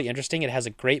character's really interesting. It has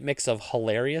a great mix of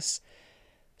hilarious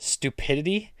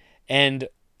stupidity and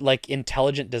like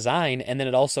intelligent design, and then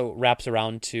it also wraps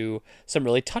around to some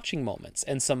really touching moments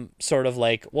and some sort of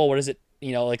like, well, what is it,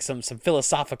 like some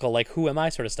philosophical, like, who am I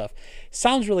sort of stuff.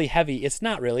 Sounds really heavy. It's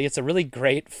not really. It's a really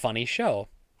great, funny show.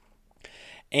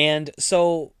 And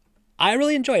so I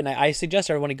really enjoy it, and I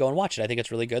suggest everyone to go and watch it. I think it's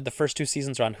really good. The first 2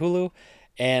 seasons are on Hulu,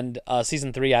 and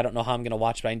season 3, I don't know how I'm going to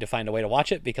watch it, but I need to find a way to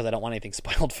watch it because I don't want anything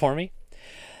spoiled for me.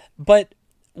 But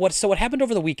what happened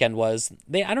over the weekend was,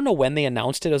 I don't know when they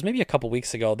announced it. It was maybe a couple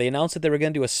weeks ago. They announced that they were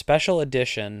going to do a special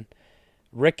edition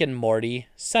Rick and Morty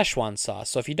Szechuan sauce.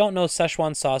 So if you don't know,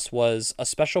 Szechuan sauce was a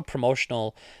special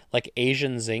promotional like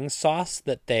Asian zing sauce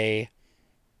that they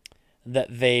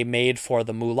made for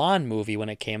the Mulan movie when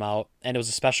it came out, and it was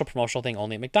a special promotional thing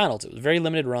only at McDonald's. It was a very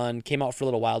limited run, came out for a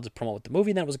little while to promote the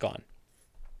movie, and then it was gone.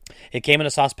 It came in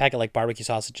a sauce packet like barbecue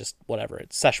sauce. It's just whatever.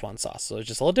 It's Szechuan sauce, so it's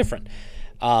just a little different.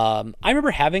 I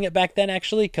remember having it back then,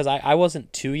 actually, because I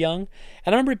wasn't too young,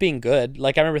 and I remember it being good.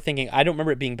 Like, I remember thinking, I don't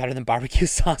remember it being better than barbecue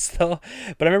sauce, though,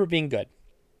 but I remember it being good.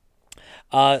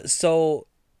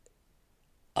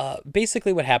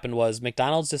 Basically what happened was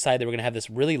McDonald's decided they were going to have this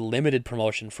really limited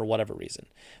promotion for whatever reason.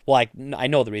 Well, I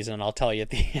know the reason, and I'll tell you at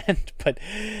the end, but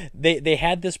they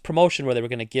had this promotion where they were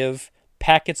going to give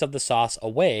packets of the sauce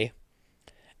away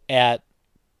at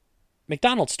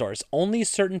McDonald's stores, only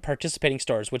certain participating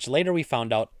stores, which later we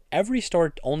found out every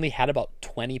store only had about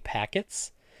 20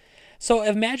 packets. So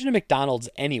imagine a McDonald's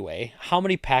anyway, how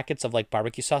many packets of like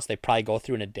barbecue sauce they probably go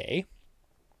through in a day.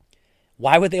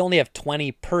 Why would they only have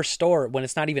 20 per store when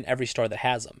it's not even every store that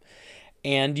has them?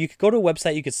 And you could go to a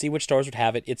website, you could see which stores would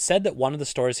have it. It said that one of the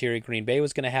stores here in Green Bay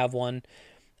was going to have one.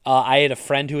 I had a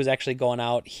friend who was actually going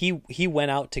out. He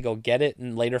went out to go get it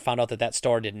and later found out that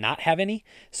store did not have any.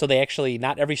 So they actually,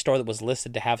 not every store that was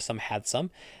listed to have some had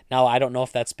some. Now, I don't know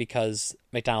if that's because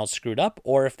McDonald's screwed up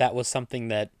or if that was something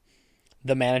that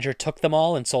the manager took them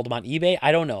all and sold them on eBay.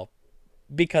 I don't know,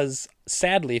 because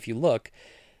sadly, if you look,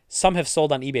 some have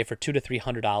sold on eBay for $200 to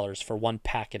 $300 for one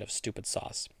packet of stupid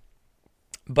sauce.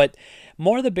 But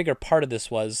more the bigger part of this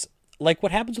was, like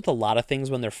what happens with a lot of things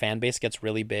when their fan base gets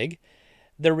really big,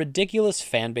 their ridiculous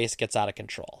fan base gets out of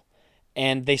control.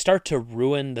 And they start to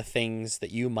ruin the things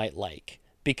that you might like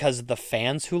because the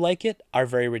fans who like it are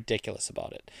very ridiculous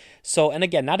about it. So, and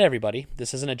again, not everybody.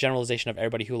 This isn't a generalization of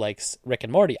everybody who likes Rick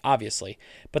and Morty, obviously.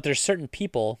 But there's certain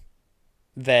people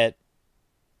that,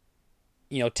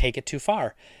 take it too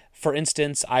far. For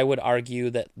instance, I would argue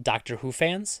that Doctor Who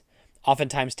fans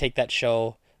oftentimes take that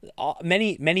show.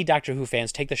 Many Doctor Who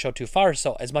fans take the show too far.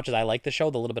 So as much as I like the show,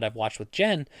 the little bit I've watched with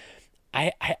Jen,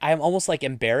 I'm almost like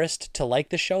embarrassed to like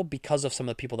the show because of some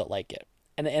of the people that like it.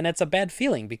 And it's a bad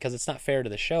feeling because it's not fair to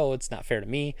the show. It's not fair to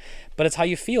me, but it's how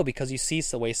you feel because you see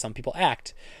the way some people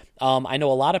act. I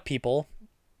know a lot of people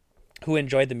who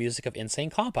enjoyed the music of Insane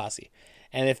Clown Posse.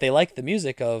 And if they like the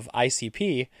music of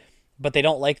ICP, but they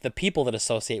don't like the people that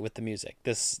associate with the music,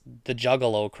 the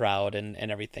Juggalo crowd and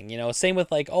everything, same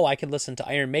with like, I could listen to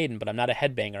Iron Maiden, but I'm not a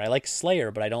headbanger. I like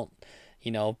Slayer, but I don't,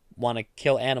 want to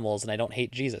kill animals and I don't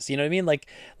hate Jesus. You know what I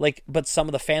mean? But some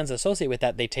of the fans that associate with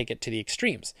that, they take it to the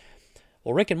extremes.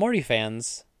 Well, Rick and Morty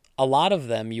fans, a lot of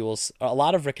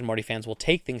Rick and Morty fans will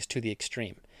take things to the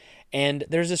extreme. And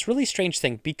there's this really strange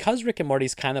thing because Rick and Morty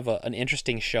is kind of an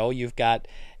interesting show. You've got,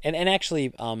 and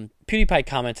actually, PewDiePie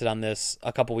commented on this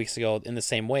a couple weeks ago in the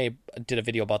same way, did a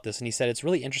video about this, and he said it's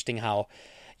really interesting how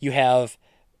you have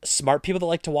smart people that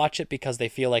like to watch it because they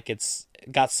feel like it's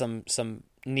got some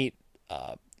neat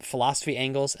philosophy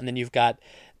angles, and then you've got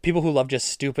people who love just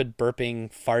stupid burping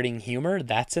farting humor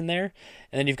that's in there,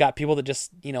 and then you've got people that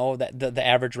just that the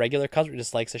average regular customer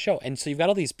just likes the show, and so you've got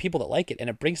all these people that like it, and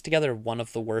it brings together one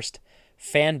of the worst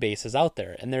fan bases out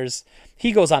there. And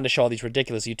he goes on to show all these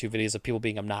ridiculous YouTube videos of people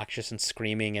being obnoxious and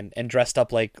screaming and dressed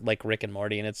up like Rick and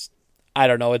Morty, and it's I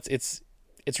don't know, it's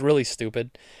really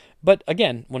stupid. But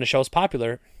again, when a show's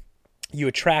popular, you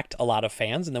attract a lot of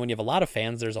fans, and then when you have a lot of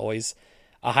fans, there's always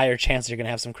a higher chance that you're going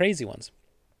to have some crazy ones.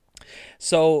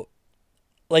 So,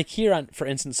 like here for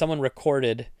instance, someone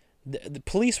recorded, the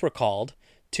police were called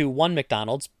to one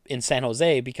McDonald's in San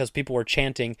Jose because people were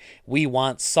chanting, "We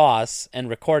want sauce," and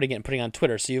recording it and putting it on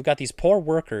Twitter. So you've got these poor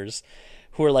workers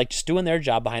who are like just doing their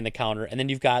job behind the counter, and then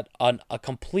you've got a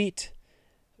complete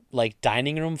like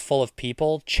dining room full of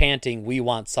people chanting, "We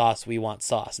want sauce, we want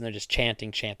sauce," and they're just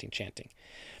chanting.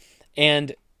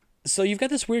 And so you've got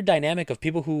this weird dynamic of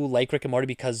people who like Rick and Morty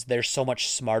because they're so much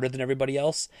smarter than everybody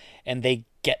else, and they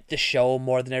get the show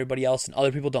more than everybody else, and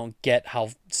other people don't get how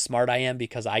smart I am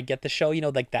because I get the show,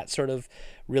 like that sort of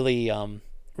really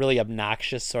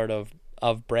obnoxious sort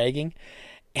of bragging.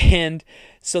 And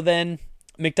so then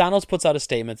McDonald's puts out a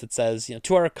statement that says,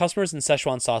 to our customers and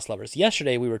Szechuan sauce lovers,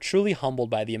 yesterday we were truly humbled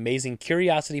by the amazing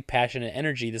curiosity, passion, and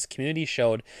energy this community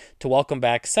showed to welcome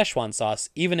back Szechuan sauce,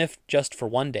 even if just for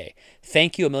one day.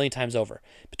 Thank you a million times over.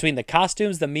 Between the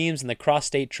costumes, the memes, and the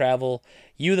cross-state travel,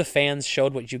 you, the fans,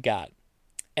 showed what you got.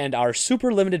 And our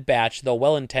super limited batch, though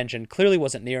well-intentioned, clearly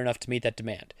wasn't near enough to meet that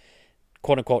demand.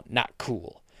 Quote-unquote, not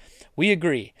cool. We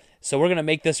agree. So we're going to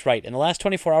make this right. In the last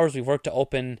 24 hours, we've worked to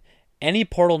open any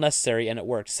portal necessary, and it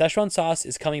worked. Szechuan sauce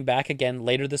is coming back again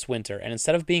later this winter, and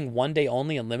instead of being one day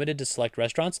only and limited to select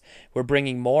restaurants, we're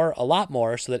bringing a lot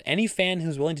more, so that any fan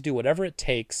who's willing to do whatever it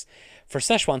takes for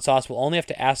Szechuan sauce will only have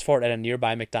to ask for it at a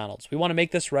nearby McDonald's. We want to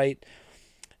make this right.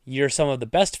 You're some of the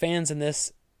best fans in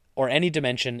this or any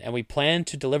dimension, and we plan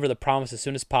to deliver the promise as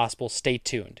soon as possible. Stay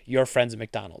tuned. Your friends at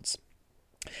McDonald's.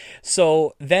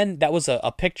 So then that was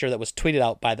a picture that was tweeted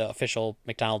out by the official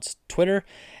McDonald's Twitter,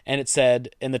 and it said,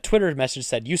 and the Twitter message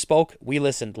said, "You spoke, we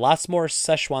listened. Lots more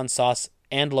Szechuan sauce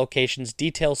and locations,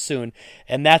 details soon."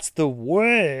 And that's the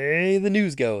way the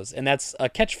news goes. And that's a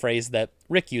catchphrase that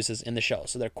Rick uses in the show.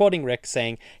 So they're quoting Rick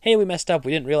saying, "Hey, we messed up.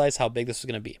 We didn't realize how big this was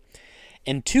going to be."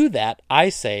 And to that, I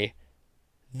say,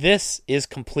 this is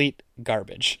complete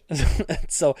garbage.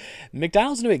 So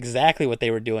McDonald's knew exactly what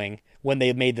they were doing when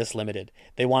they made this limited.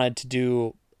 They wanted to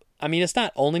do, it's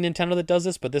not only Nintendo that does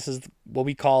this, but this is what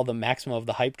we call the maximum of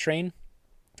the hype train.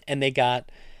 And they got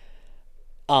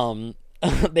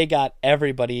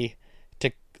everybody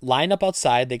to line up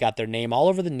outside. They got their name all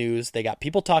over the news. They got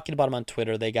people talking about them on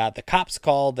Twitter. They got the cops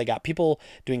called. They got people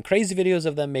doing crazy videos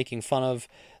of them making fun of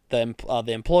the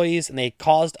employees, and they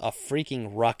caused a freaking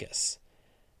ruckus.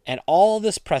 And all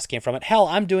this press came from it. Hell,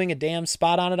 I'm doing a damn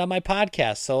spot on it on my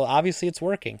podcast, so obviously it's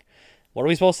working. What are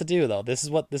we supposed to do, though? This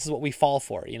is what we fall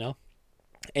for,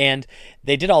 And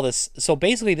they did all this. So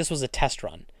basically, this was a test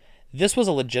run. This was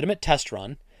a legitimate test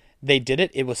run. They did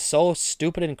it. It was so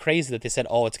stupid and crazy that they said,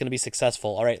 "Oh, it's going to be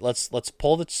successful. All right, let's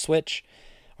pull the switch,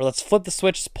 or let's flip the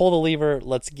switch, pull the lever.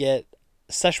 Let's get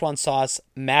Szechuan sauce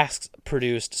mass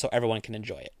produced so everyone can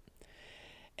enjoy it."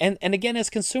 And again,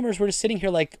 as consumers, we're just sitting here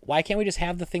like, why can't we just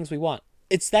have the things we want?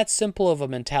 It's that simple of a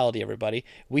mentality, everybody.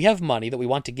 We have money that we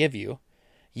want to give you.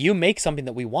 You make something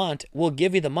that we want, we'll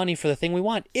give you the money for the thing we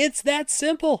want. It's that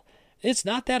simple. It's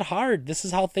not that hard. This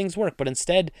is how things work. But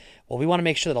instead, well, we want to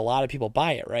make sure that a lot of people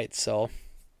buy it, right? So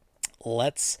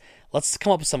let's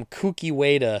come up with some kooky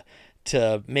way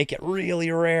to make it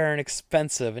really rare and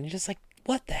expensive. And you're just like,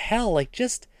 what the hell? Like,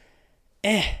 just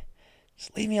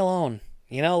leave me alone.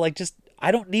 Just,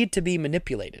 I don't need to be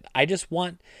manipulated. I just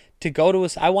want to go to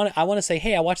I want to say,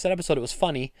 hey, I watched that episode. It was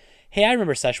funny. Hey, I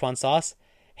remember Szechuan sauce.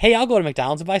 Hey, I'll go to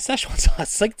McDonald's and buy Szechuan sauce.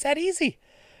 It's like, it's that easy.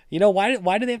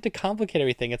 Why do they have to complicate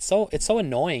everything? It's so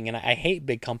annoying, and I hate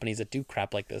big companies that do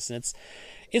crap like this. And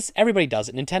it's everybody does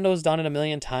it. Nintendo's done it a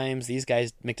million times. These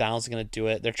guys, McDonald's is going to do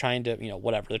it. They're trying to,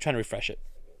 whatever. They're trying to refresh it.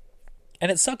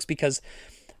 And it sucks because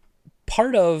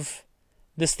part of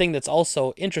this thing that's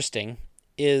also interesting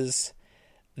is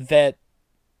that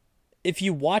if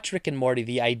you watch Rick and Morty,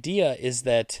 the idea is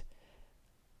that,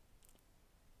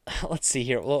 let's see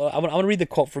here. Well, I want to read the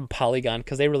quote from Polygon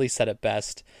because they really said it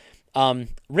best.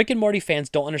 Rick and Morty fans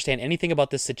don't understand anything about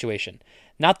this situation.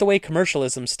 Not the way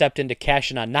commercialism stepped in to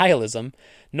cash in on nihilism,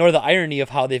 nor the irony of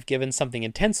how they've given something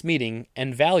intense meaning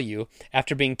and value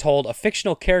after being told a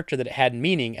fictional character that it had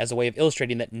meaning as a way of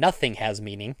illustrating that nothing has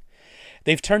meaning.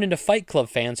 They've turned into Fight Club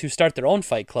fans who start their own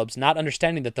fight clubs, not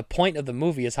understanding that the point of the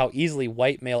movie is how easily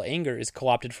white male anger is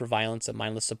co-opted for violence and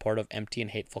mindless support of empty and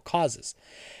hateful causes.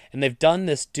 And they've done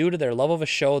this due to their love of a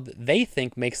show that they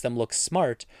think makes them look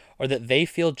smart or that they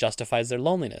feel justifies their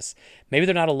loneliness. Maybe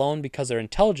they're not alone because they're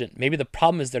intelligent. Maybe the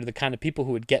problem is they're the kind of people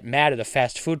who would get mad at a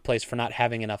fast food place for not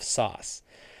having enough sauce.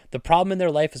 The problem in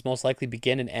their life is most likely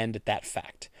begin and end at that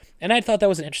fact. And I thought that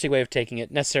was an interesting way of taking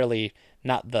it, necessarily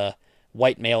not the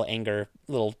white male anger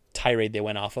little tirade they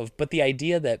went off of, but the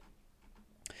idea that,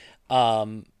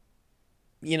 let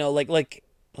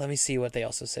me see what they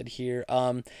also said here.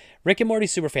 Rick and Morty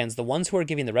superfans, the ones who are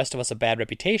giving the rest of us a bad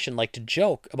reputation, like to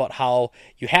joke about how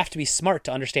you have to be smart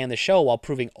to understand the show while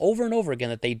proving over and over again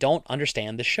that they don't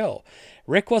understand the show.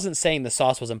 Rick wasn't saying the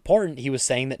sauce was important. He was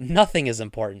saying that nothing is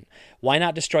important. Why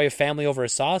not destroy a family over a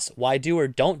sauce? Why do or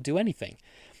don't do anything?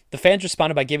 The fans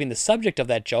responded by giving the subject of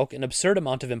that joke an absurd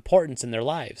amount of importance in their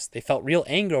lives. They felt real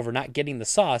anger over not getting the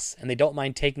sauce, and they don't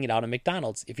mind taking it out on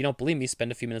McDonald's. If you don't believe me,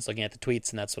 spend a few minutes looking at the tweets,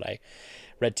 and that's what I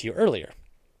read to you earlier.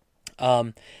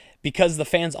 Because the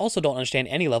fans also don't understand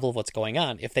any level of what's going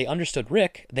on. If they understood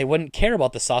Rick, they wouldn't care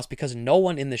about the sauce because no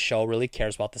one in the show really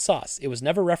cares about the sauce. It was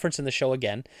never referenced in the show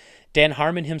again. Dan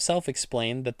Harmon himself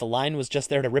explained that the line was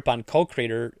just there to rip on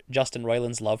co-creator Justin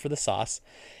Roiland's love for the sauce.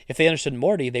 If they understood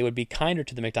Morty, they would be kinder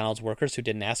to the McDonald's workers who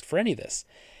didn't ask for any of this.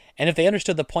 And if they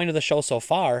understood the point of the show so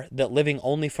far, that living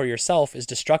only for yourself is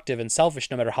destructive and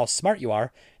selfish no matter how smart you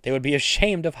are, they would be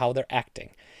ashamed of how they're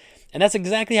acting. And that's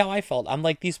exactly how I felt. I'm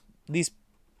like, these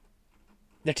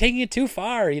they're taking it too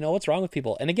far. What's wrong with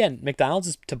people? And again, McDonald's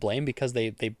is to blame because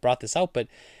they brought this out, but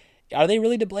are they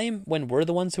really to blame when we're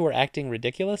the ones who are acting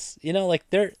ridiculous?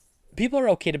 People are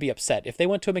okay to be upset. If they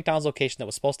went to a McDonald's location that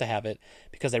was supposed to have it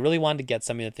because they really wanted to get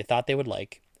something that they thought they would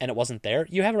like and it wasn't there,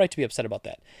 you have a right to be upset about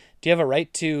that. Do you have a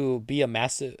right to be a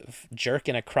massive jerk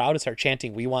in a crowd and start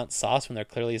chanting, "We want sauce," when there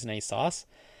clearly isn't any sauce?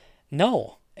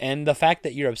 No. And the fact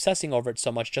that you're obsessing over it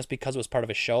so much just because it was part of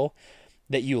a show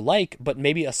that you like, but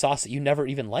maybe a sauce that you never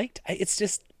even liked, it's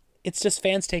just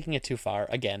fans taking it too far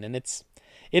again. And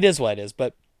it is what it is,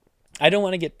 but I don't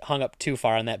want to get hung up too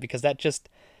far on that because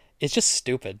it's just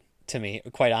stupid to me,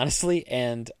 quite honestly.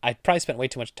 And I probably spent way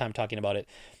too much time talking about it,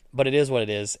 but it is what it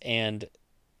is. And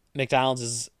McDonald's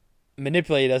has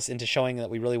manipulated us into showing that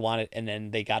we really want it. And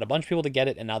then they got a bunch of people to get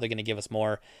it. And now they're going to give us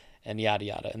more and yada,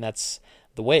 yada. And that's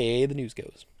the way the news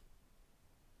goes.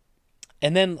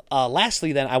 And then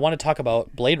lastly, I want to talk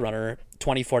about Blade Runner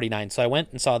 2049. So I went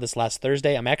and saw this last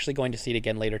Thursday. I'm actually going to see it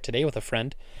again later today with a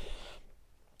friend.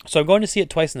 So I'm going to see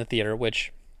it twice in the theater,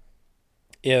 which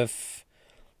if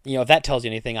that tells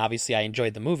you anything, obviously I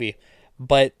enjoyed the movie,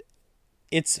 but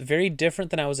it's very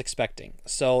different than I was expecting.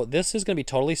 So this is going to be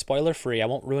totally spoiler free. I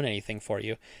won't ruin anything for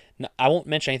you. I won't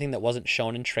mention anything that wasn't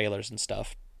shown in trailers and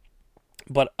stuff,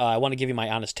 but I want to give you my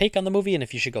honest take on the movie and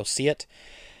if you should go see it.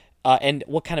 And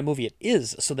what kind of movie it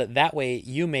is, so that way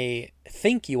you may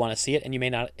think you want to see it and you may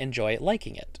not enjoy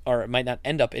liking it, or it might not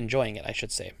end up enjoying it, I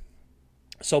should say.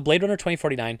 So Blade Runner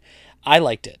 2049, I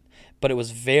liked it, but it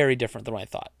was very different than what I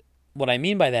thought. What I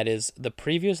mean by that is the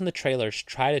previews and the trailers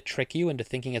try to trick you into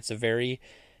thinking it's a very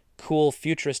cool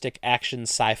futuristic action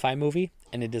sci-fi movie,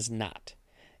 and it is not.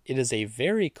 It is a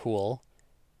very cool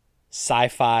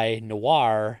sci-fi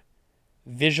noir,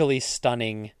 visually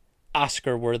stunning,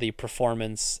 Oscar-worthy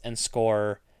performance and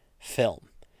score film.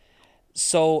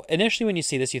 So initially when you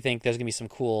see this, you think there's going to be some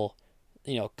cool,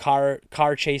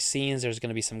 car chase scenes, there's going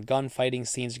to be some gunfighting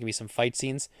scenes, there's going to be some fight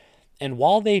scenes. And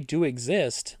while they do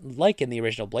exist, like in the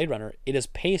original Blade Runner, it is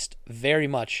paced very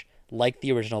much like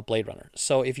the original Blade Runner.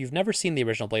 So if you've never seen the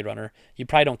original Blade Runner, you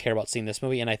probably don't care about seeing this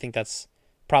movie, and I think that's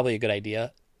probably a good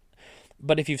idea.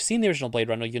 But if you've seen the original Blade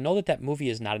Runner, you know that that movie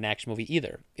is not an action movie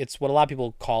either. It's what a lot of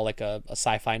people call like a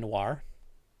sci-fi noir.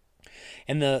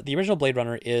 And the original Blade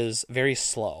Runner is very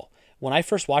slow. When I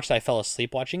first watched it, I fell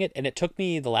asleep watching it, and it took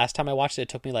me, the last time I watched it, it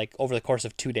took me like over the course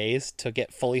of 2 days to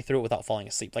get fully through it without falling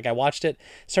asleep. Like I watched it,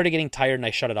 started getting tired, and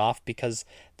I shut it off because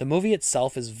the movie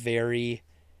itself is very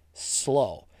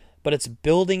slow. But it's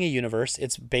building a universe.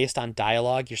 It's based on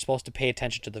dialogue. You're supposed to pay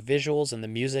attention to the visuals and the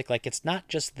music. Like it's not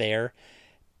just there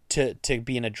to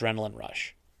be an adrenaline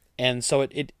rush. And so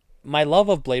my love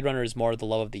of Blade Runner is more the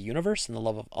love of the universe and the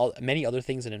love of many other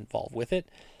things that involve with it,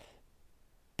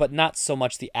 but not so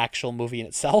much the actual movie in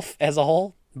itself as a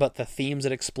whole, but the themes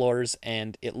it explores,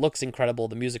 and it looks incredible.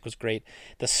 The music was great,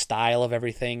 the style of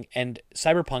everything, and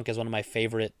cyberpunk is one of my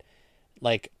favorite,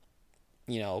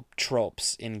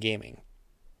 tropes in gaming.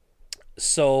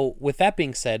 So with that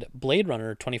being said, Blade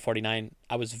Runner 2049,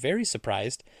 I was very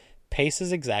surprised. Pace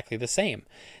is exactly the same.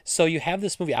 So you have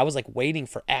this movie, I was like waiting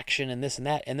for action and this and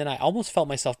that, and then I almost felt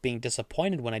myself being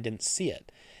disappointed when I didn't see it.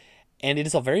 And it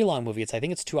is a very long movie. I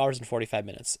think it's 2 hours and 45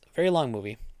 minutes. Very long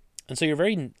movie. And so you're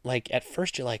very, at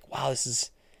first you're like, wow,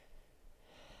 it's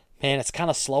kind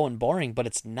of slow and boring, but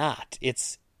it's not.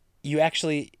 It's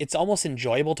almost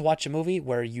enjoyable to watch a movie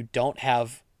where you don't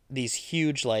have these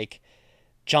huge,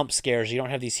 jump scares. You don't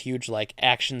have these huge,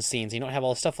 action scenes. You don't have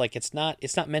all this stuff. It's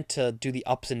not meant to do the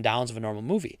ups and downs of a normal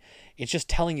movie. It's just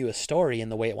telling you a story in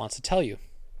the way it wants to tell you.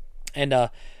 And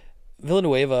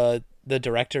Villanueva, the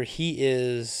director, he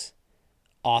is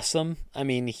awesome. I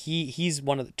mean, he's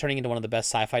turning into one of the best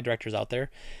sci-fi directors out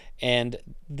there, and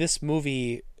this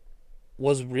movie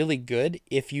was really good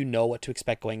if you know what to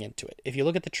expect going into it. If you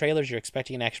look at the trailers, you're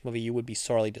expecting an action movie, you would be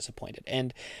sorely disappointed.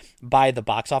 And by the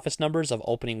box office numbers of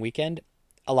opening weekend,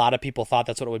 a lot of people thought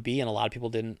that's what it would be, and a lot of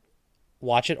people didn't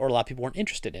watch it, or a lot of people weren't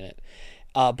interested in it.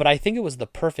 But I think it was the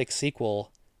perfect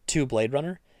sequel to Blade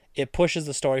Runner. It pushes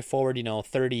the story forward,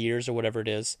 30 years or whatever it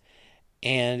is,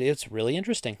 and it's really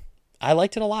interesting. I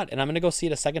liked it a lot, and I'm going to go see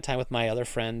it a second time with my other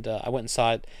friend. I went and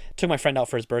saw it, took my friend out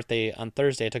for his birthday on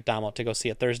Thursday. I took Dom out to go see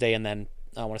it Thursday, and then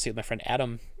I want to see it with my friend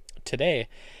Adam today.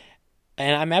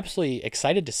 And I'm absolutely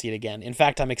excited to see it again. In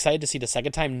fact, I'm excited to see it a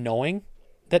second time knowing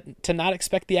that to not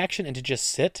expect the action and to just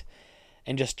sit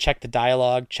and just check the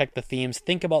dialogue, check the themes,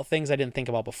 think about things I didn't think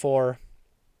about before,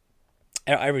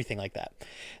 everything like that.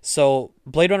 So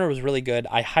Blade Runner was really good.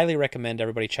 I highly recommend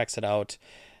everybody checks it out.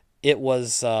 It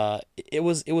was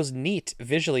neat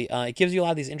visually. It gives you a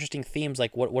lot of these interesting themes,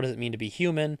 like what does it mean to be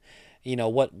human?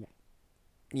 What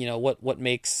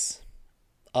makes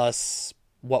us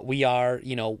what we are?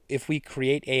 If we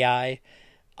create AI,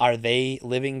 are they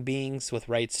living beings with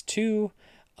rights too?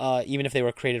 Even if they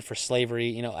were created for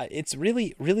slavery, it's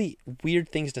really, really weird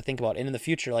things to think about. And in the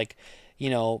future,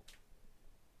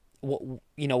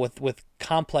 with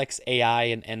complex AI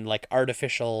and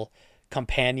artificial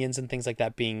companions and things like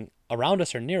that being around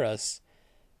us or near us,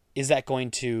 is that going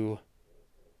to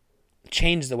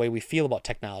change the way we feel about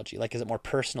technology? Is it more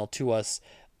personal to us,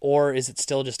 or is it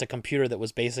still just a computer that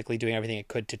was basically doing everything it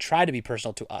could to try to be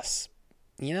personal to us?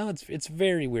 It's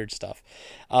very weird stuff.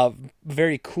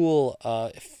 Very cool,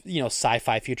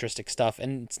 sci-fi futuristic stuff,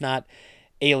 and it's not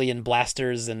alien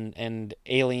blasters and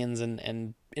aliens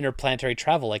and interplanetary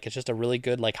travel. It's just a really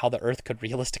good, how the Earth could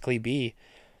realistically be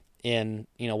in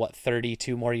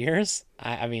 32 more years.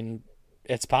 I mean,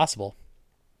 it's possible.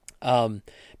 But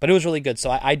it was really good. So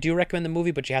I do recommend the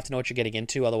movie, but you have to know what you're getting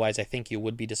into. Otherwise, I think you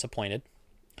would be disappointed.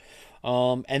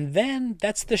 And then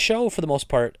that's the show for the most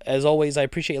part. As always, I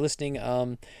appreciate you listening.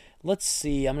 Let's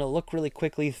see. I'm going to look really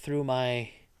quickly through my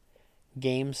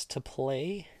games to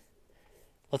play.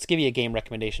 Let's give you a game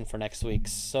recommendation for next week.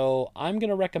 So I'm going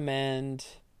to recommend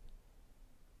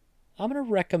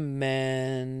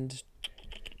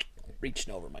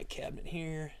reaching over my cabinet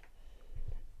here.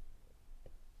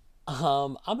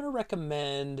 I'm going to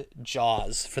recommend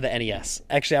Jaws for the NES.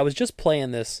 Actually, I was just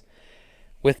playing this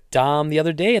with Dom the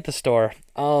other day at the store,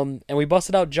 and we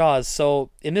busted out Jaws. So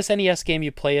in this NES game,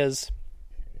 you play as,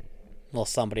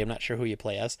 somebody, I'm not sure who you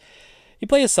play as. you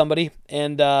play as somebody,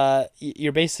 and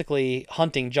you're basically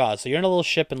hunting Jaws. So you're in a little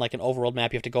ship in like an overworld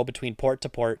map. You have to go between port to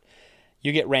port.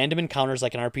 You get random encounters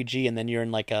like an RPG, and then you're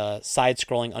in like a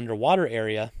side-scrolling underwater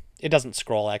area. It doesn't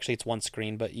scroll actually; it's one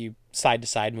screen, but you side to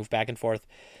side move back and forth.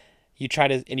 You try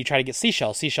to get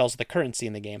seashells. Seashells are the currency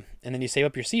in the game, and then you save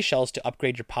up your seashells to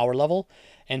upgrade your power level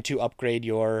and to upgrade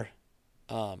your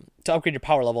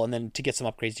power level, and then to get some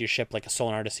upgrades to your ship like a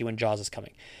sonar to see when Jaws is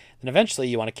coming. Then eventually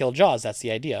you want to kill Jaws. That's the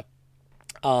idea.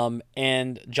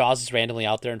 And Jaws is randomly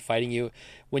out there and fighting you.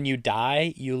 When you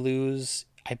die, you lose.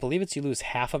 I believe you lose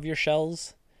half of your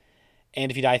shells,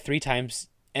 and if you die 3 times,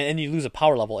 and you lose a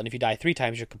power level, and if you die 3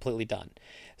 times, you're completely done.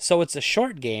 So it's a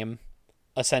short game,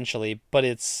 essentially, but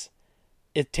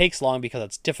it takes long because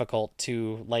it's difficult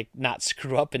to like not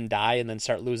screw up and die and then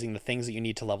start losing the things that you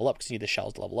need to level up because you need the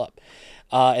shells to level up.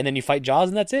 And then you fight Jaws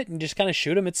and that's it. And you just kind of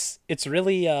shoot them. It's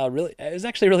really it's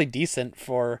actually really decent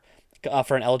for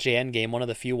an LJN game. One of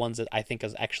the few ones that I think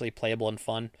is actually playable and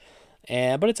fun.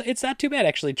 But it's not too bad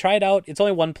actually. Try it out. It's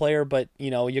only 1 player, but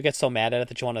you know you get so mad at it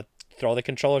that you want to throw the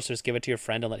controller. So just give it to your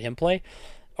friend and let him play.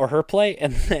 Or her play,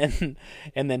 and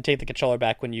then take the controller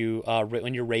back when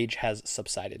when your rage has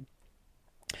subsided.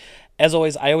 As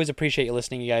always, I always appreciate you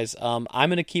listening, you guys. I'm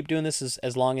going to keep doing this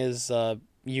as long as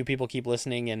you people keep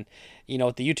listening. And, you know,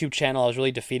 with the YouTube channel, I was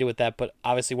really defeated with that. But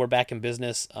obviously, we're back in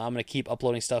business. I'm going to keep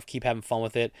uploading stuff, keep having fun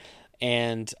with it.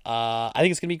 And I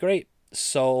think it's going to be great.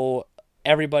 So,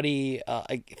 everybody,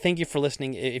 thank you for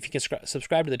listening. If you can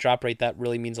subscribe to the Drop Rate, that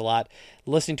really means a lot.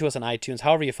 Listening to us on iTunes,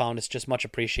 however you found us, just much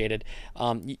appreciated.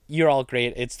 You're all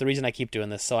great. It's the reason I keep doing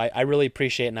this. So, I really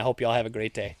appreciate it, and I hope you all have a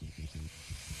great day.